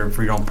concert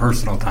for your own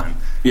personal time.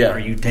 Yeah. Are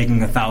you taking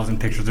 1,000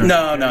 pictures?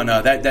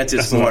 No. That's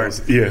just more.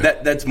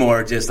 That's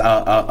more just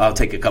I'll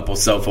take a couple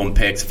cell phone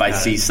pics if I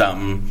see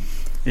something.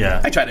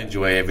 Yeah. I try to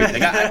enjoy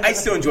everything. I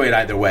still enjoy it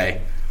either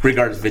way,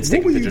 regardless if it's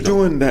taking pictures. What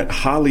were you doing that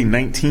Holly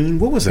 19?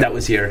 What was that? That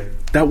was here.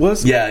 That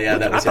was? Yeah,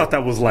 that was I thought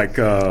that was like...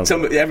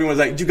 everyone's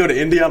like, did you go to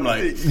India? I'm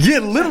like... Yeah,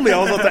 literally, I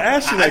was about to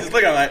ask you. Like, I was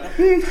looking,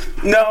 I'm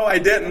like, no, I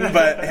didn't,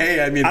 but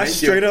hey, I mean, I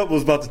straight up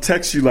was about to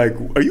text you like,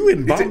 are you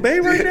in Bombay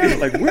right now?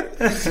 Like,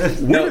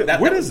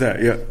 where is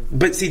that? Yeah.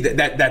 But see,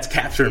 that's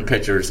capturing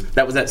pictures.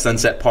 That was at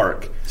Sunset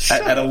Park.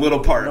 At a little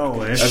park. No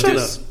way. Shut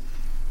up.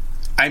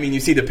 I mean, you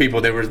see the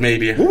people. There was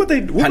maybe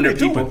 100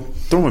 people.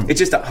 It's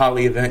just a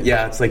Holly event.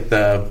 Yeah, it's like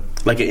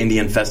an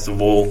Indian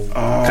festival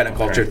kind of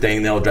culture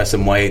thing. They'll dress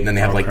them white, and then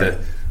they have like the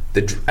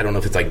I don't know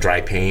if it's like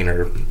dry paint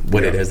or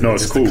what it is. No,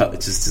 it's cool.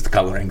 It's just the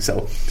coloring.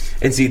 So,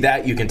 and see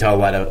that you can tell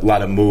a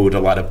lot of mood,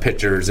 a lot of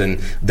pictures, and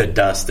the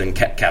dust and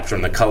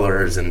capturing the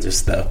colors and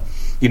just the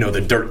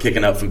dirt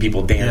kicking up from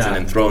people dancing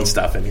and throwing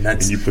stuff. I mean,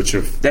 that's and you put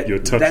your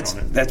touch on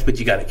it. That's what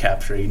you got to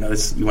capture. You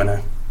want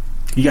to.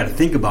 You got to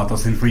think about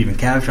those things before you even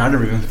capture. I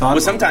never even thought.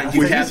 Well, sometimes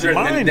you capture it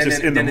and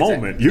just in the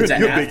moment. You're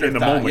big in the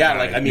moment. Yeah,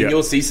 like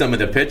you'll see some of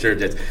the pictures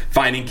that's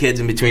finding kids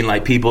in between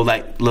like people,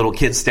 like little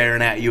kids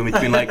staring at you in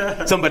between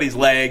like somebody's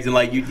legs, and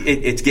like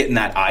it's getting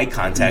that eye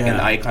contact, and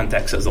the eye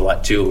contact says a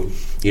lot too.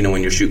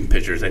 When you're shooting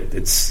pictures,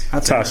 it's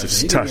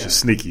Tasha's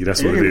sneaky.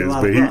 That's what it is.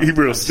 But he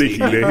real sneaky,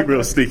 man. He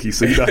real sneaky.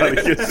 So you know how to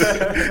get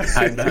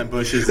hide behind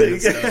bushes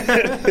and stuff.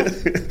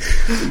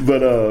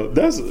 But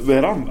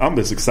I'm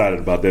just excited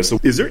about that. So,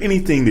 is there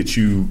anything that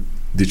you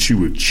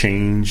would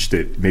change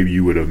that maybe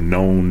you would have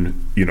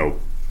known,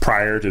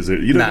 prior to it?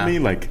 You know what I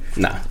mean? Like,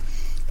 nah.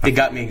 It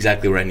got me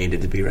exactly where I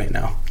needed to be right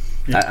now.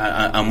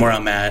 Yeah. I'm where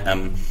I'm at.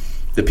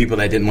 The people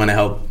that didn't want to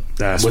help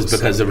was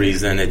because of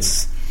reason.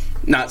 It's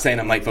not saying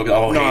I'm like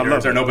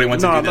haters or nobody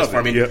wants to do this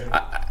for me.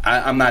 Yeah.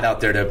 I'm not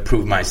out there to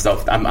prove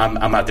myself. I'm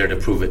out there to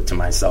prove it to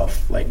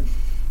myself, like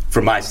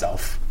for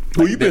myself.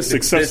 Well, you've been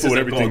successful with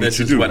everything that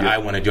you do. This is what I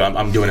want to do.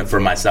 I'm doing it for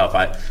myself.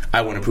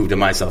 I want to prove to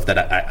myself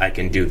that I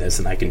can do this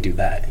and I can do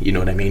that. You know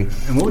what I mean?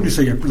 And what would you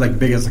say your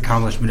biggest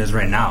accomplishment is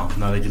right now?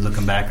 Now that you're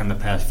looking back on the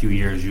past few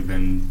years you've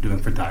been doing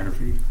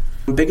photography.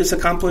 Biggest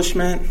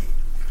accomplishment?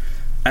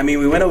 I mean,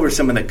 we went over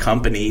some of the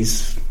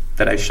companies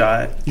that I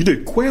shot. You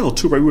did Quail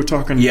too, right? We were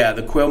talking. Yeah,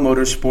 the Quail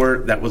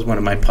Motorsport. That was one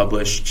of my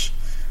published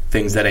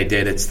things that I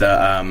did. It's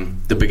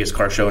the biggest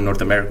car show in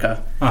North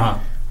America.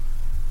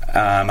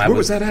 Where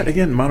was that at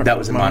again? Monterey. That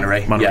was in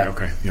Monterey. Yeah.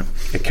 Okay. Yeah.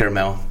 At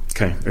Caramel.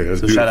 Okay. Yeah,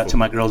 so shout out to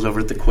my girls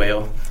over at the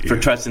Quail for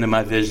trusting in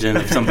my vision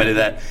of somebody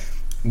that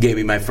gave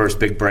me my first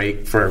big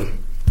break for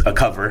a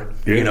cover,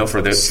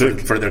 for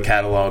their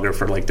catalog or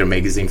for like their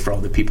magazine for all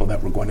the people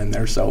that were going in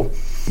there. So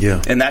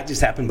and that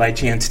just happened by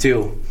chance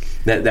too.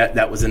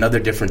 That was another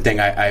different thing.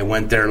 I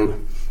went there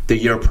the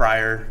year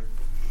prior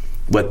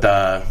with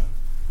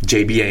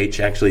JBH,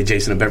 actually,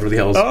 Jason of Beverly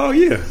Hills. Oh,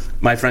 yeah.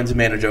 My friend's a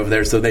manager over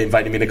there, so they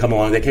invited me to come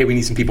along. Like, hey, we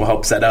need some people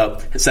help set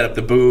up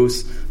the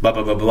booths, blah,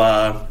 blah, blah,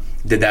 blah.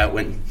 Did that.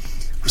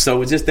 So it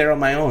was just there on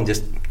my own.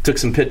 Just took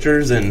some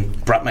pictures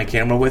and brought my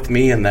camera with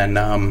me, and then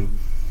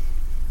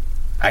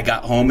I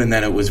got home, and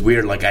then it was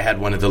weird. Like, I had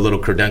one of the little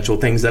credential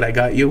things that I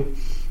got you,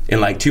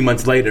 and like 2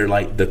 months later,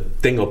 like the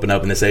thing opened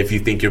up, and they said, if you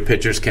think your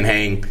pictures can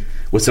hang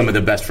with some of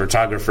the best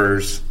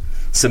photographers,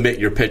 submit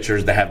your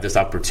pictures to have this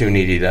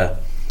opportunity to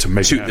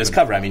shoot this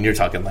cover. I mean, you're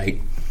talking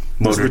like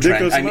Motor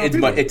Trend. I mean, it's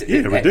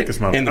ridiculous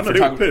amount. And the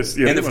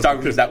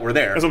photographers that were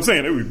there. That's what I'm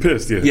saying. They would be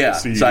pissed. Yeah.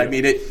 So I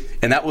mean,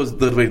 and that was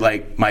literally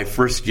like my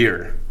first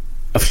year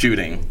of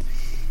shooting.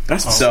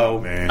 That's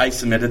awesome, man. I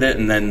submitted it,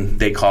 and then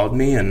they called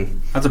me,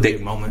 and that's a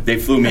big moment. They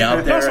flew me out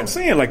there. That's what I'm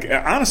saying. Like,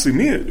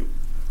 honestly,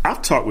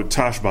 I've talked with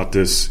Tosh about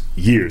this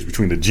years,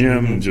 between the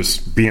gym and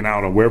just being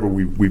out or wherever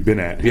we've been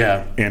at.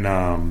 Yeah.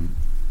 And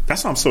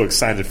that's why I'm so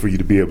excited for you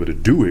to be able to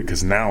do it,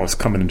 because now it's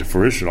coming into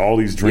fruition. All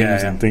these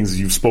dreams and things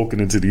you've spoken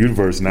into the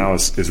universe now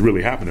is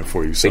really happening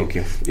for you. So thank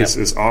you.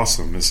 It's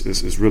awesome.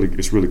 It's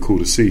really cool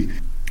to see.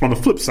 On the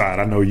flip side,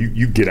 I know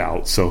you get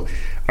out. So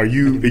are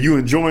you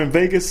enjoying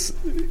Vegas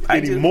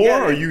anymore?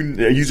 Or are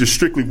you just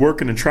strictly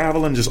working and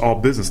traveling, just all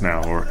business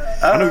now? Or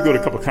I know you go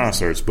to a couple of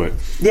concerts, but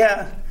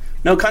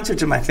no,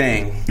 concerts are my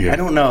thing. I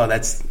don't know.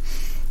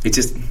 It's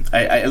just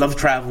I love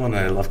traveling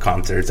and I love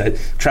concerts.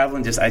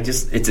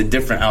 It's a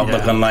different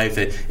outlook on life.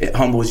 It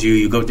humbles you.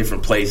 You go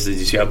different places.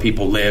 You see how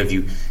people live.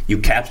 You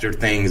capture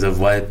things of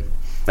what,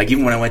 like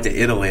even when I went to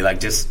Italy, like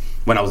just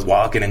when I was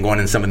walking and going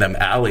in some of them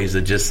alleys,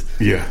 of just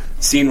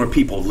seeing where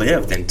people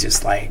lived, and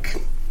just like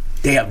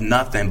they have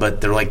nothing,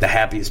 but they're like the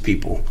happiest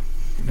people.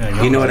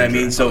 You know what I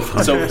mean? So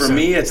for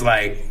me, it's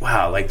like,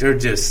 wow, like they're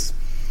just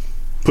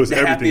Puts the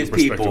happiest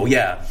people.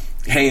 Yeah,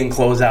 hanging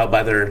clothes out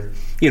by their,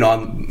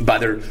 by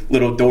their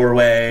little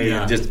doorway,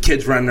 and just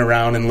kids running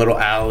around in little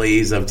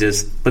alleys of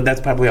but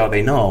that's probably all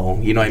they know.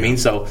 You know what I mean?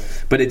 So,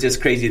 but it's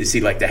just crazy to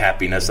see like the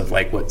happiness of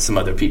like what some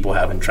other people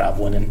have in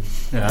traveling, and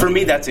for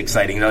me, that's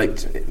exciting.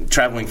 Like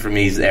traveling for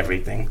me is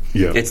everything.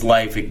 Yeah, it's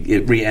life.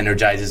 It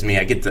re-energizes me.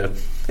 I get to,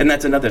 and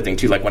that's another thing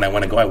too. Like when I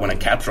want to go, I want to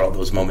capture all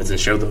those moments and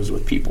share those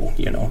with people.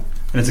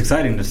 And it's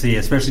exciting to see,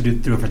 especially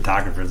through a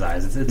photographer's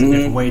eyes. It's a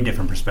different, way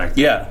different perspective.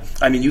 Yeah.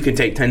 I mean, you can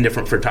take 10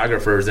 different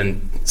photographers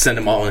and send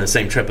them all on the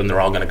same trip, and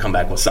they're all going to come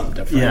back with something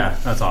different. Yeah,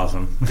 that's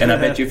awesome. And I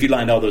bet you if you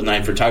lined all those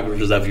 9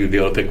 photographers up, you'd be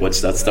able to pick which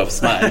that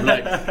stuff's mine.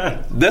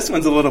 Like, this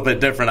one's a little bit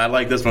different. I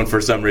like this one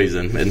for some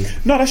reason. And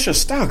no, that's your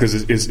style, because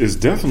it's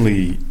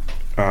definitely...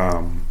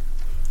 I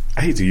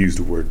hate to use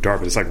the word dark,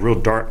 but it's like real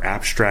dark,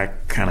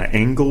 abstract kind of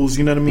angles.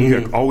 You know what I mean?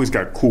 You always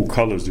got cool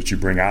colors that you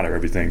bring out of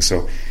everything.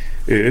 So...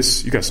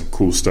 you got some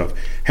cool stuff.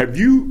 Have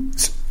you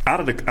out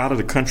of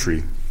the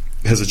country?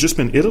 Has it just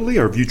been Italy,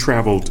 or have you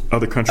traveled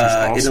other countries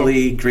also?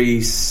 Italy,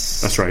 Greece.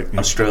 That's right. Yeah.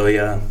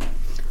 Australia.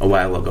 A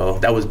while ago.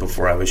 That was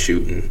before I was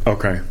shooting.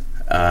 Okay.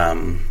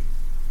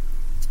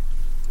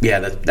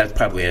 That's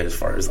probably it as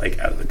far as like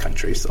out of the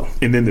country. So.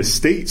 And then the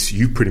States,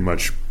 you pretty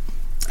much.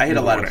 I hit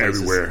a lot of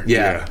places. Everywhere.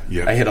 Yeah.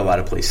 I hit a lot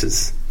of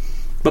places.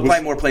 But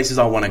probably more places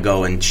I want to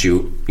go and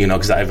shoot,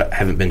 because I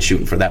haven't been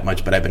shooting for that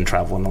much, but I've been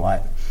traveling a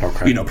lot,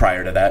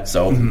 prior to that.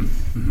 So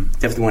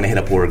definitely want to hit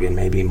up Oregon,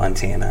 maybe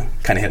Montana.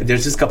 Kind of hit.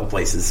 There's just a couple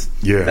places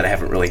that I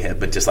haven't really hit,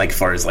 but just like as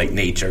far as like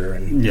nature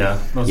and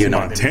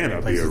Montana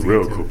would be a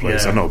real cool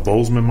place. I know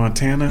Bozeman,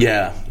 Montana.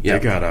 Yeah. They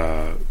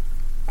got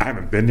I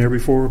haven't been there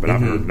before, but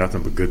I've heard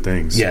nothing but good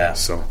things. Yeah,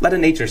 so a lot of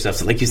nature stuff.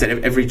 So like you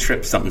said, every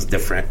trip something's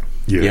different.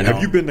 Yeah.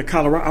 Have you been to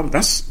Colorado?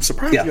 That's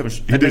surprising. Yeah, you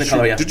haven't. I've been to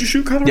Colorado. Did you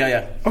shoot Colorado?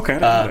 Yeah. Okay.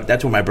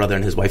 That's where my brother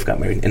and his wife got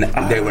married, and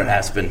they were in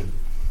Aspen.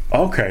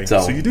 Okay.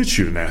 So you did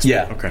shoot in Aspen.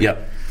 Yeah. Okay.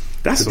 Yep.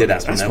 That's one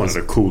of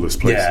the coolest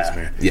places,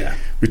 man. Yeah.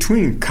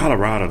 Between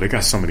Colorado, they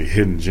got so many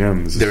hidden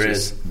gems. There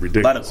is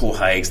ridiculous. A lot of cool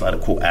hikes, a lot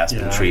of cool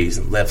aspen trees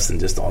and lifts, and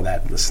just all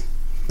that.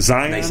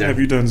 Zion? Nice. Have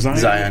you done Zion?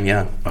 Zion,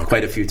 yeah. Okay.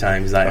 Quite a few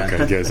times, Zion.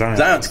 Okay, yeah,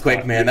 Zion's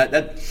quick, man.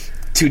 That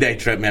 2-day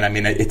trip, man, I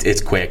mean,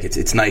 it's quick.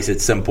 It's nice.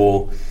 It's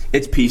simple.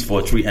 It's peaceful.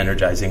 It's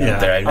re-energizing out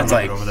there. It's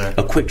like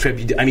a quick trip.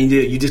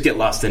 You just get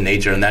lost in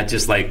nature, and that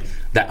just like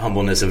that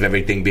humbleness of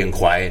everything being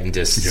quiet and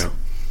just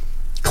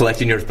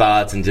collecting your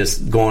thoughts and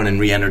just going and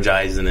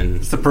re-energizing. And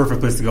it's the perfect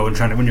place to go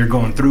when you're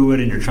going through it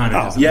and you're trying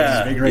to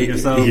invigorate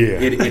yourself.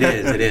 Yeah.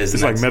 It is.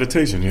 It's like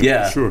meditation.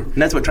 Yeah, sure.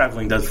 And that's what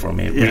traveling does for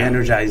me. It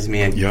re-energizes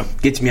me.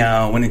 It gets me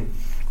out.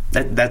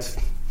 That's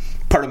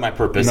part of my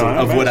purpose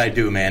of what I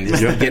do, man.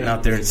 Just getting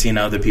out there and seeing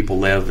how other people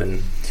live.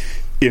 And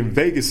in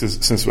Vegas,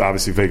 since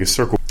obviously Vegas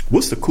Circle,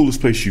 what's the coolest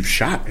place you've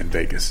shot in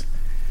Vegas,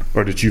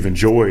 or that you've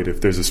enjoyed?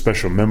 If there's a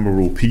special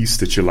memorable piece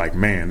that you're like,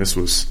 man, this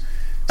was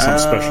something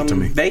special to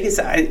me. Vegas,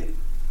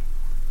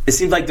 it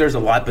seems like there's a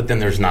lot, but then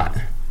there's not.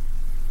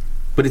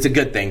 But it's a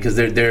good thing because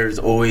there's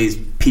always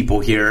people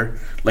here.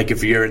 Like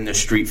if you're in the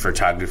street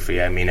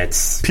photography, I mean,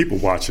 it's people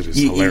watch it. It's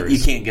hilarious.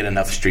 You can't get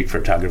enough street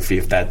photography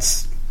if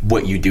that's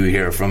what you do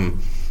here,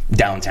 from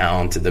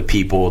downtown to the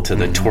people to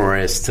the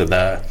tourists to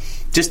the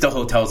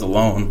hotels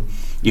alone.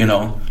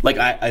 Like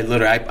I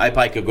literally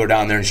probably could go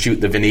down there and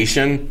shoot the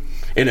Venetian.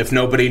 And if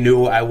nobody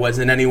knew I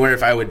wasn't anywhere,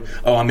 if I would,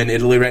 I'm in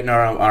Italy right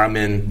now, or I'm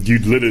in...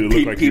 You'd literally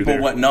look like people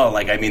wouldn't know.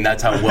 Like, I mean,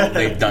 that's how well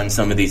they've done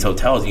some of these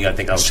hotels. You got to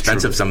think how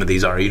expensive some of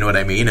these are. You know what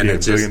I mean? And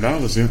it's just...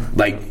 $1 billion,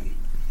 like,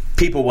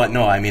 people wouldn't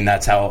know. I mean,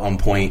 that's how on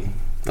point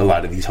a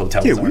lot of these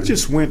hotels are. Yeah, we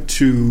just went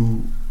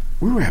to...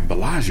 We were at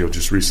Bellagio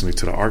just recently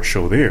to the art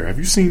show there. Have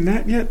you seen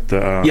that yet?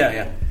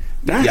 Yeah.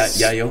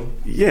 That's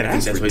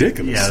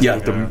ridiculous. Yeah.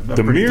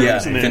 The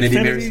mirrors and the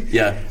infinity mirrors.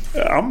 Yeah.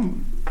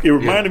 It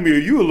reminded me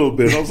of you a little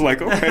bit. I was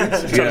like, okay,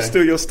 trying to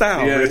steal your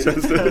style. Yeah.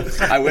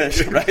 I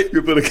wish, right?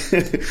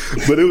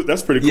 But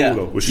that's pretty cool,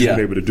 though, what you've been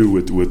able to do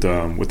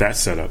with that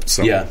setup.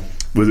 So,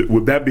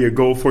 would that be a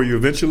goal for you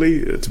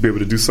eventually, to be able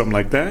to do something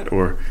like that,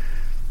 or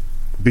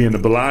be in the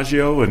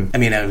Bellagio? And I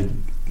mean, I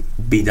would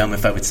be dumb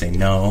if I would say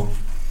no,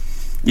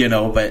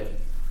 but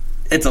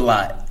it's a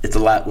lot. It's a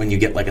lot when you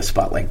get like a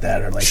spot like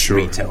that, or like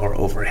retail or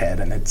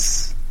overhead, and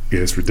it's... Yeah,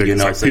 it's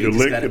ridiculous. Like so Peter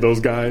Lick, those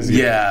guys.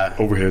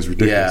 Overhead's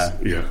ridiculous.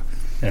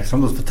 Yeah,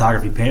 some of those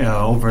photography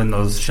over in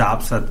those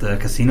shops at the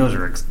casinos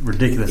are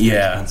ridiculously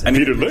expensive. I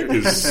mean, Peter Lick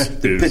is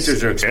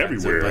pictures are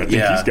everywhere. I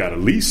think he's got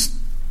at least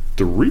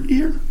 3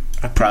 here.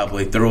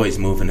 Probably. They're always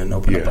moving and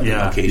opening up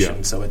a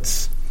location, so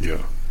it's...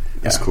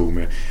 That's cool,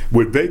 man.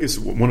 With Vegas,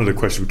 one of the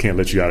questions we can't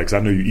let you out, because I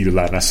know you eat a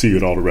lot, and I see you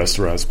at all the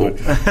restaurants, but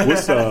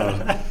what's...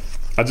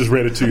 I just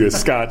read it to you at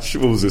Scotch.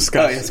 What was it?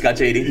 Scotch? Oh, yeah,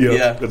 Scotch 80.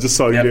 Yeah. I just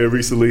saw you there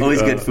recently.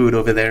 Always good food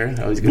over there.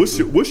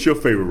 What's your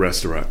favorite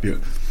restaurant? Yeah.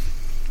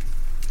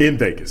 In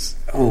Vegas.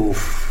 Oh,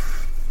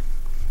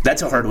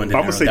 That's a hard one to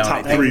I'm going to say narrow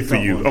top down. 3 for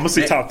you. I'm going to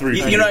say top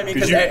 3 for you know what I mean?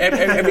 Because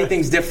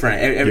everything's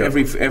different.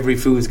 Every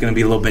food is going to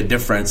be a little bit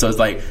different. So it's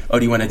like, oh,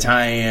 do you want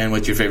Italian?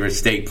 What's your favorite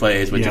steak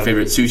place? What's your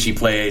favorite sushi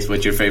place?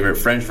 What's your favorite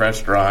French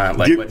restaurant?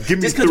 Like, give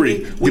me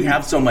 3. We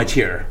have so much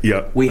here.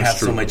 Yeah, we have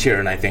so much here,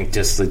 and I think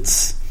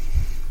it's.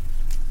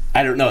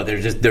 I don't know.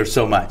 There's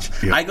so much.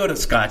 Yeah. I go to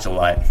Scotch a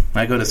lot.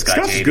 I go to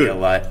Scotch 80 a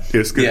lot.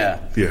 It's good.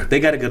 Yeah. They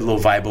got a good little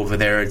vibe over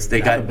there.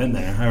 They got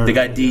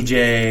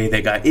DJ.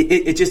 They got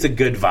it's just a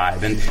good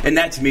vibe, and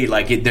that to me,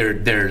 like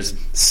there's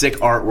sick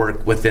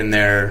artwork within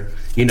there.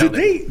 You know,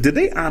 did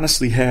they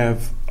honestly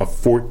have a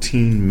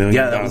 $14 million?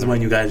 Yeah, that was the one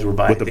you guys were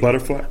buying with the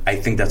butterfly. I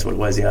think that's what it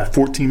was. Yeah,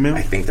 $14 million.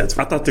 I think that's.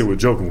 I thought they were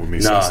joking with me.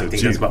 No, so I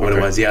think that's what it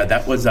was. Yeah,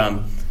 that was.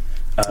 What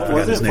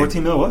was it?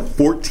 14 mil. What?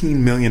 $14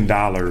 million.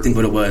 I think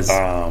what it was.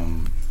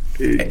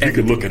 You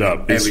can look it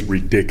up. It's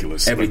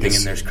ridiculous. Everything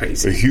in there's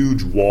crazy. A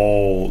huge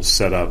wall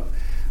set up.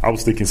 I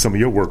was thinking some of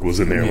your work was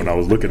in there when I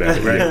was looking at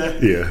it.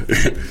 Right? Yeah.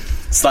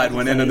 Slide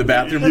one in the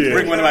bathroom.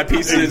 Bring one of my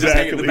pieces and just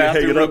hang it in the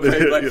bathroom real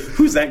quick. Like,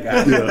 who's that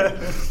guy?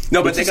 Yeah.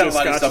 No, but they got a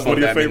lot of stuff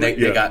over there. I mean,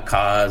 they got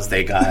Cause.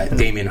 They got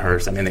Damien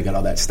Hirst. I mean, they got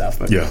all that stuff.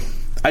 But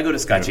I go to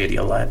Scotch 80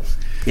 a lot.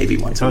 Maybe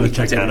once a week.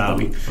 Check that out.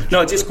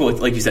 No, it's just cool.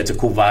 Like you said, it's a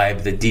cool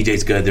vibe. The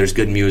DJ's good. There's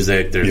good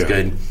music. There's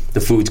good. The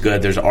food's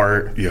good. There's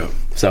art. Yeah.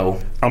 So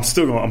I'm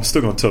still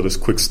gonna tell this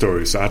quick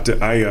story. So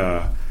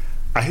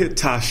I hit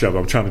Tosh up.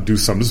 I'm trying to do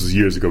something. This was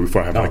years ago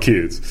before I had my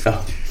kids.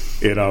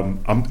 And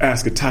I'm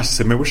asking Tosh. I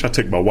said, "Man, where should I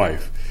take my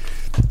wife?"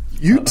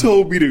 You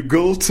told me to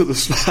go to the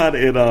spot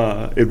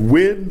and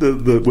win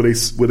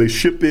where they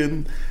ship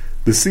in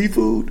the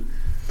seafood.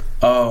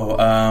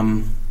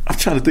 I'm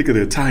trying to think of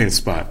the Italian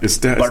spot. It's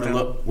that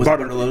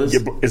Bartolotta's?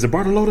 Yeah, is it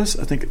Bartolotta's?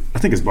 I think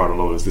it's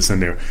Bartolotta's that's in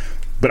there.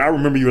 But I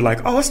remember you were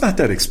like, "Oh, it's not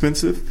that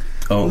expensive."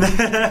 Oh,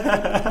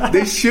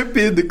 they ship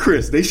in the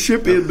crisp. They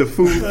ship in the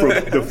food from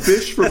the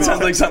fish from. It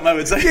sounds like something I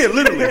would say. Yeah,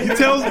 literally.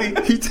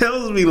 He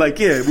tells me like,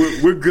 "Yeah,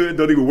 we're good.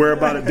 Don't even worry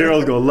about it.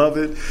 Daryl's gonna love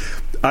it."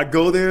 I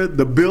go there.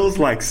 The bill's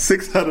like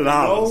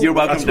 $600. You're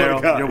welcome,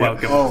 Daryl. You're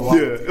welcome. Oh, wow.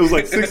 Yeah, it was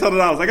like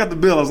 $600. I got the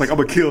bill. I was like, I'm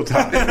gonna kill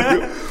Todd.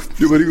 But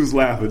he was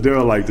laughing.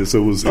 Daryl liked it,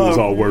 so it was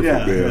all worth it,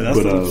 man.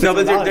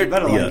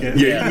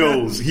 Yeah,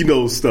 but he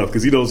knows stuff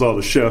because he knows all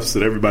the chefs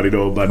that everybody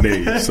knows by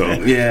name. So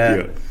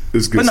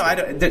it's good.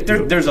 But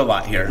no, there's a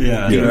lot here.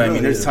 Yeah, you know what I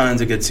mean. There's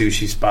tons of good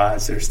sushi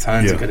spots. There's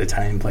tons of good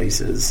Italian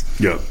places.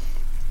 Yeah.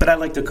 But I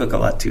like to cook a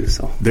lot too.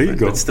 So there you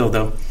go. But still,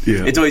 though,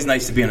 it's always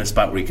nice to be in a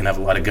spot where you can have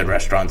a lot of good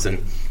restaurants and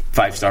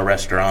 5-star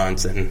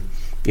restaurants, and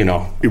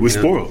it was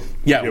spoiled.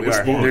 Yeah, we are.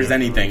 Spoiled. There's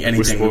anything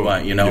we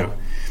want. Yeah.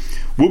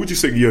 What would you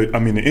say? I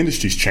mean, the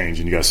industry's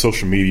changing. You got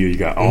social media. You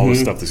got all the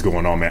stuff that's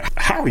going on, man.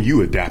 How are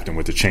you adapting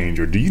with the change,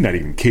 or do you not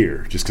even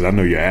care? Just because I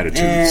know your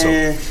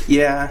attitude.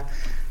 Yeah,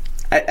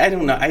 I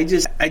don't know. I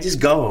just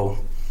go.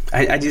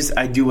 I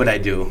do what I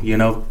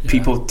do.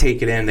 People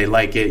take it in. They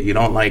like it. You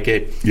don't like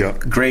it. Yeah.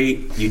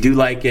 Great. You do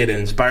like it. It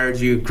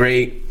inspires you.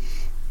 Great.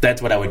 That's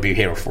what I would be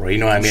here for. You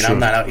know what I mean? Sure. I'm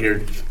not out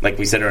here, like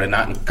we said, or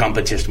not in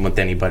competition with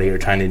anybody or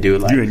trying to do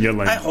like. You and your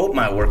lane. I hope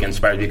my work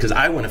inspires me because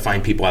I want to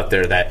find people out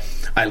there that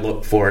I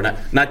look for. Not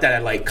that I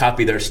like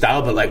copy their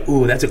style, but like,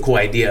 ooh, that's a cool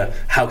idea.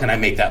 How can I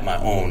make that my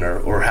own?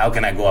 Or how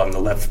can I go out on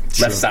the left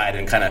side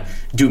and kind of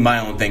do my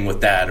own thing with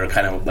that, or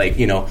kind of like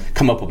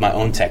come up with my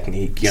own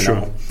technique. You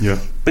know. Yeah.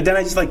 But then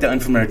I just like the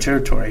unfamiliar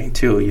territory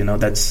too.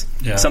 That's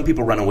some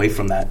people run away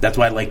from that. That's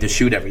why I like to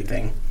shoot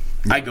everything.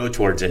 I go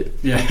towards it.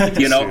 Yeah.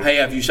 Hey,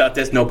 have you shot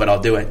this? No, but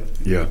I'll do it.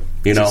 Yeah.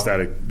 Just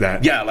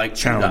that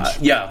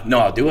challenge.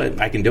 I'll do it.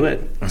 I can do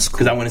it. That's cool.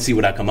 Because I want to see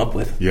what I come up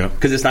with. Yeah.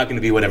 Because it's not going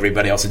to be what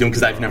everybody else is doing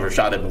because I've never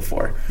shot it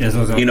before. Yeah, so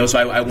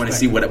I want to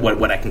see what I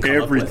can come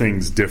up with.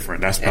 Everything's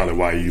different. That's probably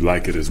why you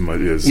like it as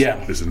much as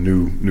it's a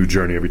new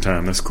journey every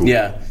time. That's cool.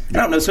 Yeah. I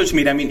don't know. Social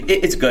media, I mean,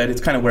 it's good.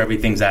 It's kind of where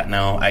everything's at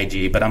now,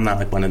 IG, but I'm not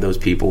like one of those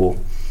people.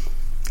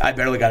 I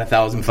barely got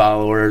 1,000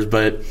 followers,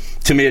 but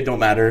to me it don't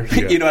matter.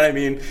 Yeah. You know what I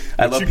mean?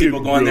 I love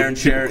people going there and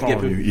share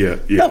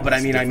it. No, but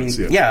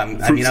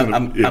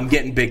I'm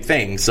getting big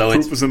things. So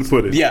proof is in the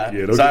footage.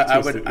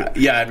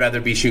 I'd rather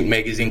be shooting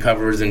magazine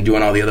covers and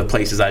doing all the other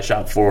places I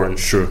shop for and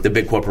the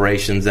big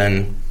corporations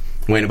than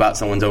worrying about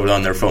someone's over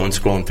on their phone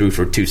scrolling through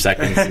for 2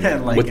 seconds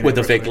with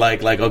a fake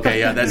like okay,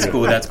 that's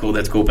cool,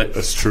 but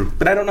that's true.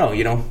 But I don't know, I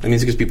mean,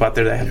 there's just people out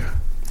there that have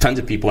tons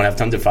of people and have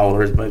tons of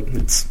followers, but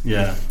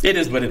it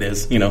is what it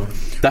is.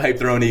 The hype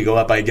their own ego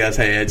up, I guess.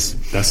 Hey, I'm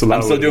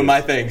still doing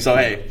my thing, so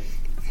hey.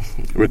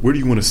 Where do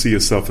you want to see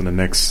yourself in the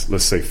next,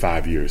 let's say,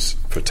 5 years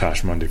for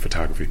Tosh Monday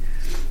Photography?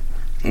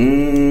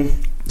 Do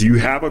you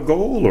have a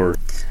goal, or?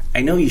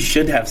 I know you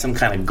should have some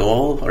kind of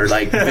goal or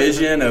like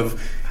vision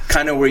of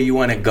kind of where you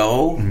want to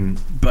go,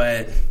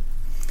 but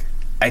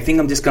I think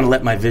I'm just going to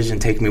let my vision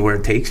take me where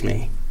it takes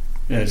me.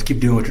 Yeah, just keep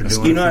doing what you're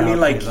doing. You know what I mean?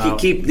 Like,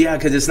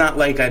 because it's not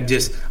like I'm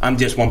just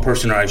one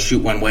person or I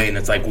shoot one way and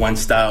it's like one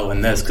style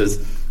and this, because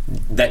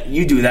that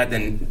you do that,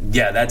 then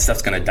that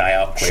stuff's going to die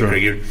out quicker. Sure.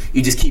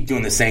 You just keep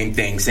doing the same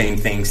thing.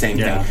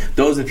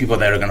 Those are the people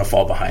that are going to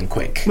fall behind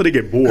quick. But they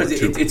get bored,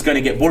 because it's going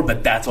to get bored,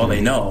 but that's all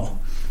they know.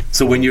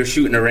 So when you're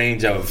shooting a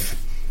range of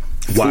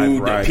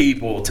food to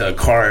people to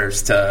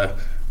cars to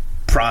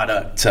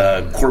product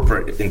to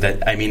corporate. And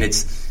that, I mean,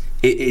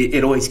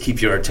 it always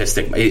keeps you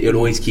artistic. It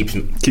always keeps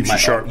you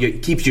sharp.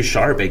 It keeps you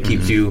sharp. It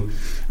keeps you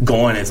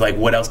going. It's like,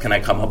 what else can I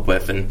come up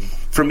with? And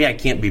for me, I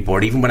can't be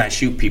bored. Even when I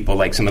shoot people,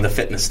 like some of the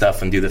fitness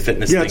stuff and do the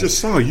fitness things. I just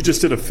saw you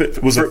just did a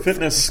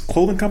fitness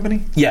clothing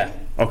company? Yeah.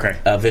 Okay.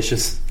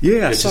 Vicious.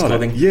 Yeah, Vicious I saw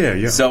clothing. That.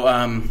 Yeah. So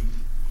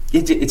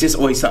it's just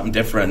always something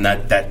different.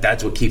 And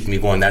that's what keeps me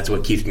going. That's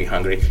what keeps me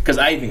hungry. Because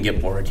I even get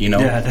bored, you know.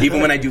 Yeah,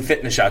 even when I do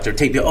fitness shots or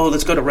take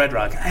let's go to Red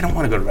Rock. I don't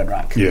want to go to Red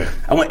Rock. Yeah.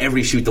 I want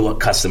every shoot to look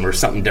custom or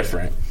something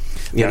different.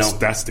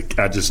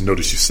 I just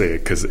noticed you say it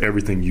because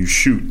everything you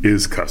shoot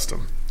is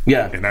custom.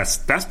 Yeah, and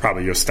that's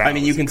probably your style. I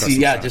mean, you can see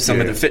just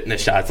some of the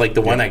fitness shots. Like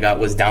the one I got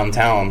was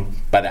downtown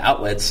by the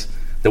outlets.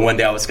 The one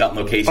day I was scouting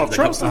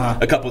locations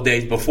a couple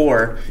days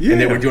before, and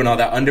they were doing all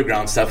that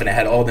underground stuff, and it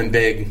had all them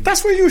big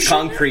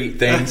concrete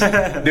things.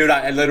 Dude,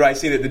 I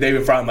seen it the day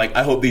before. I'm like,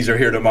 I hope these are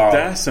here tomorrow.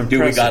 That's impressive.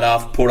 Dude, we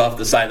got pulled off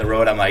the side of the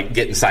road. I'm like,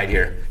 get inside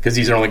here, because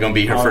these are only going to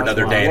be here for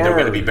another day, and they're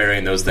going to be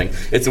burying those things.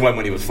 It's the one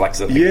when he was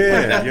flexing.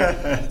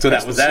 Yeah. So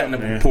that was that, and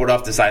then pulled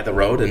off the side of the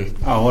road, and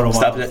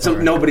stopped it. So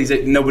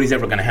nobody's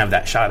ever going to have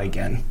that shot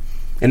again.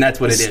 And that's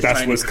what it is.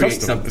 That's what's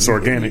custom. It's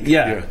organic.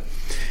 Yeah.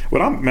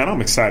 Well,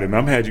 I'm excited,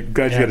 man. I'm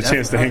glad you had a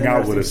chance to hang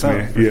out with us,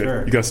 man.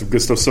 Sure. You got some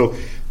good stuff. So,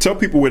 tell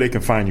people where they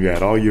can find you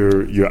at. All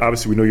your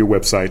obviously we know your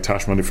website,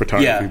 Tosh Monday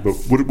Photography. But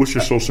what's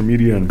your social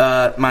media?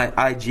 My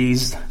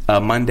IG's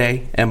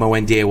Monday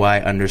MONDAY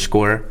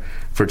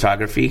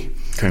 _photography.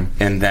 Okay.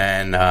 And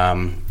then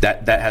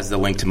that has the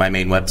link to my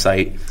main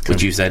website,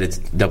 which you said it's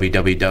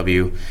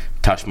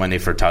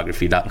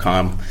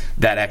www.toshmondayphotography.com.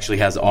 That actually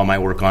has all my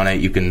work on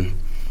it.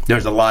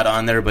 There's a lot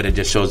on there, but it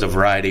just shows a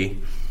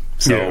variety.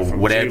 So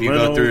whatever you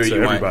go through,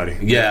 you want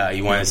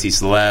to see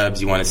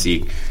celebs, you want to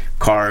see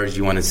cars,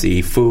 you want to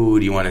see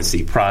food, you want to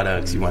see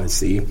products, you want to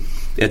see.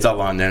 It's all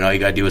on there, and all you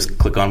got to do is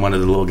click on one of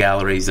the little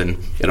galleries, and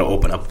it'll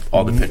open up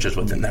all the pictures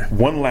within there.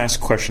 One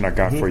last question I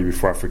got for you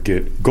before I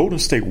forget: Golden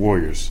State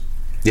Warriors.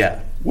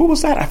 Yeah. What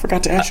was that? I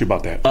forgot to ask you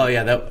about that. So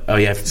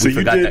we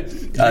forgot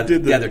that.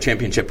 Their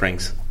championship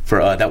rings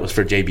that was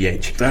for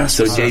JBH.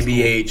 So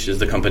JBH is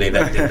the company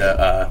that did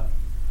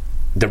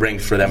the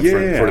rings for them for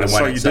the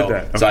winning.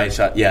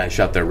 I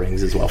shot their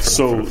rings as well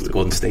for the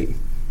Golden State.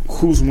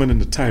 Who's winning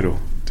the title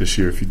this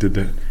year if you did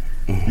that?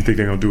 You think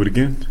they're going to do it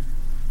again?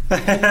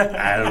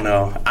 I don't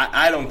know.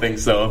 I don't think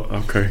so.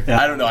 Okay.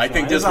 I don't know. I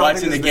think just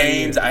watching the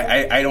games,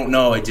 I don't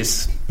know. It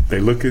just... They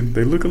look a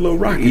little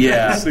rocky.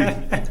 Yeah.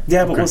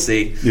 But we'll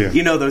see. Yeah.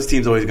 You know those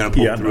teams always going to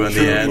pull through in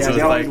the end. Yeah, so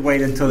they always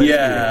wait until they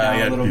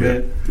a little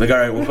bit. Like, all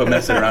right, we'll quit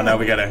messing around now.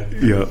 We got to...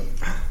 Yeah.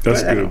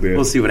 That's good, man.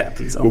 We'll see what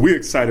happens. Well, we're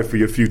excited for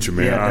your future,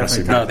 man,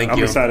 honestly. No, thank you.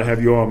 I'm excited to have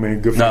you all,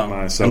 man. Good for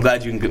mine. So. I'm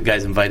glad you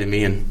guys invited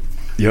me and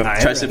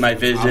trusted my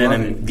vision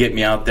and get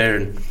me out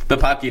there. But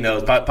Pocky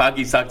knows.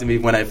 Pocky's talked to me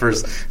when I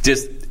first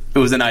it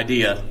was an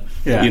idea.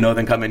 Yeah.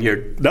 Then come in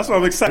here. That's what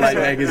I'm excited about.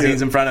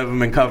 Magazines in front of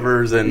them and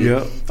covers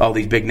and all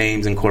these big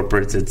names and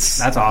corporates.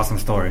 That's an awesome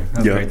story.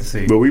 That's great to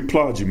see. Well, we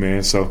applaud you,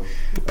 man. So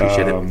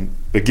appreciate it.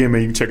 Again,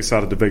 man, you can check us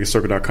out at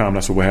thevegascircle.com.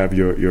 That's where we'll have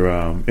your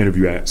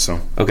interview at. So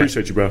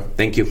appreciate you, bro.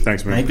 Thank you.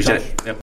 Thanks, man. Appreciate it. Yep.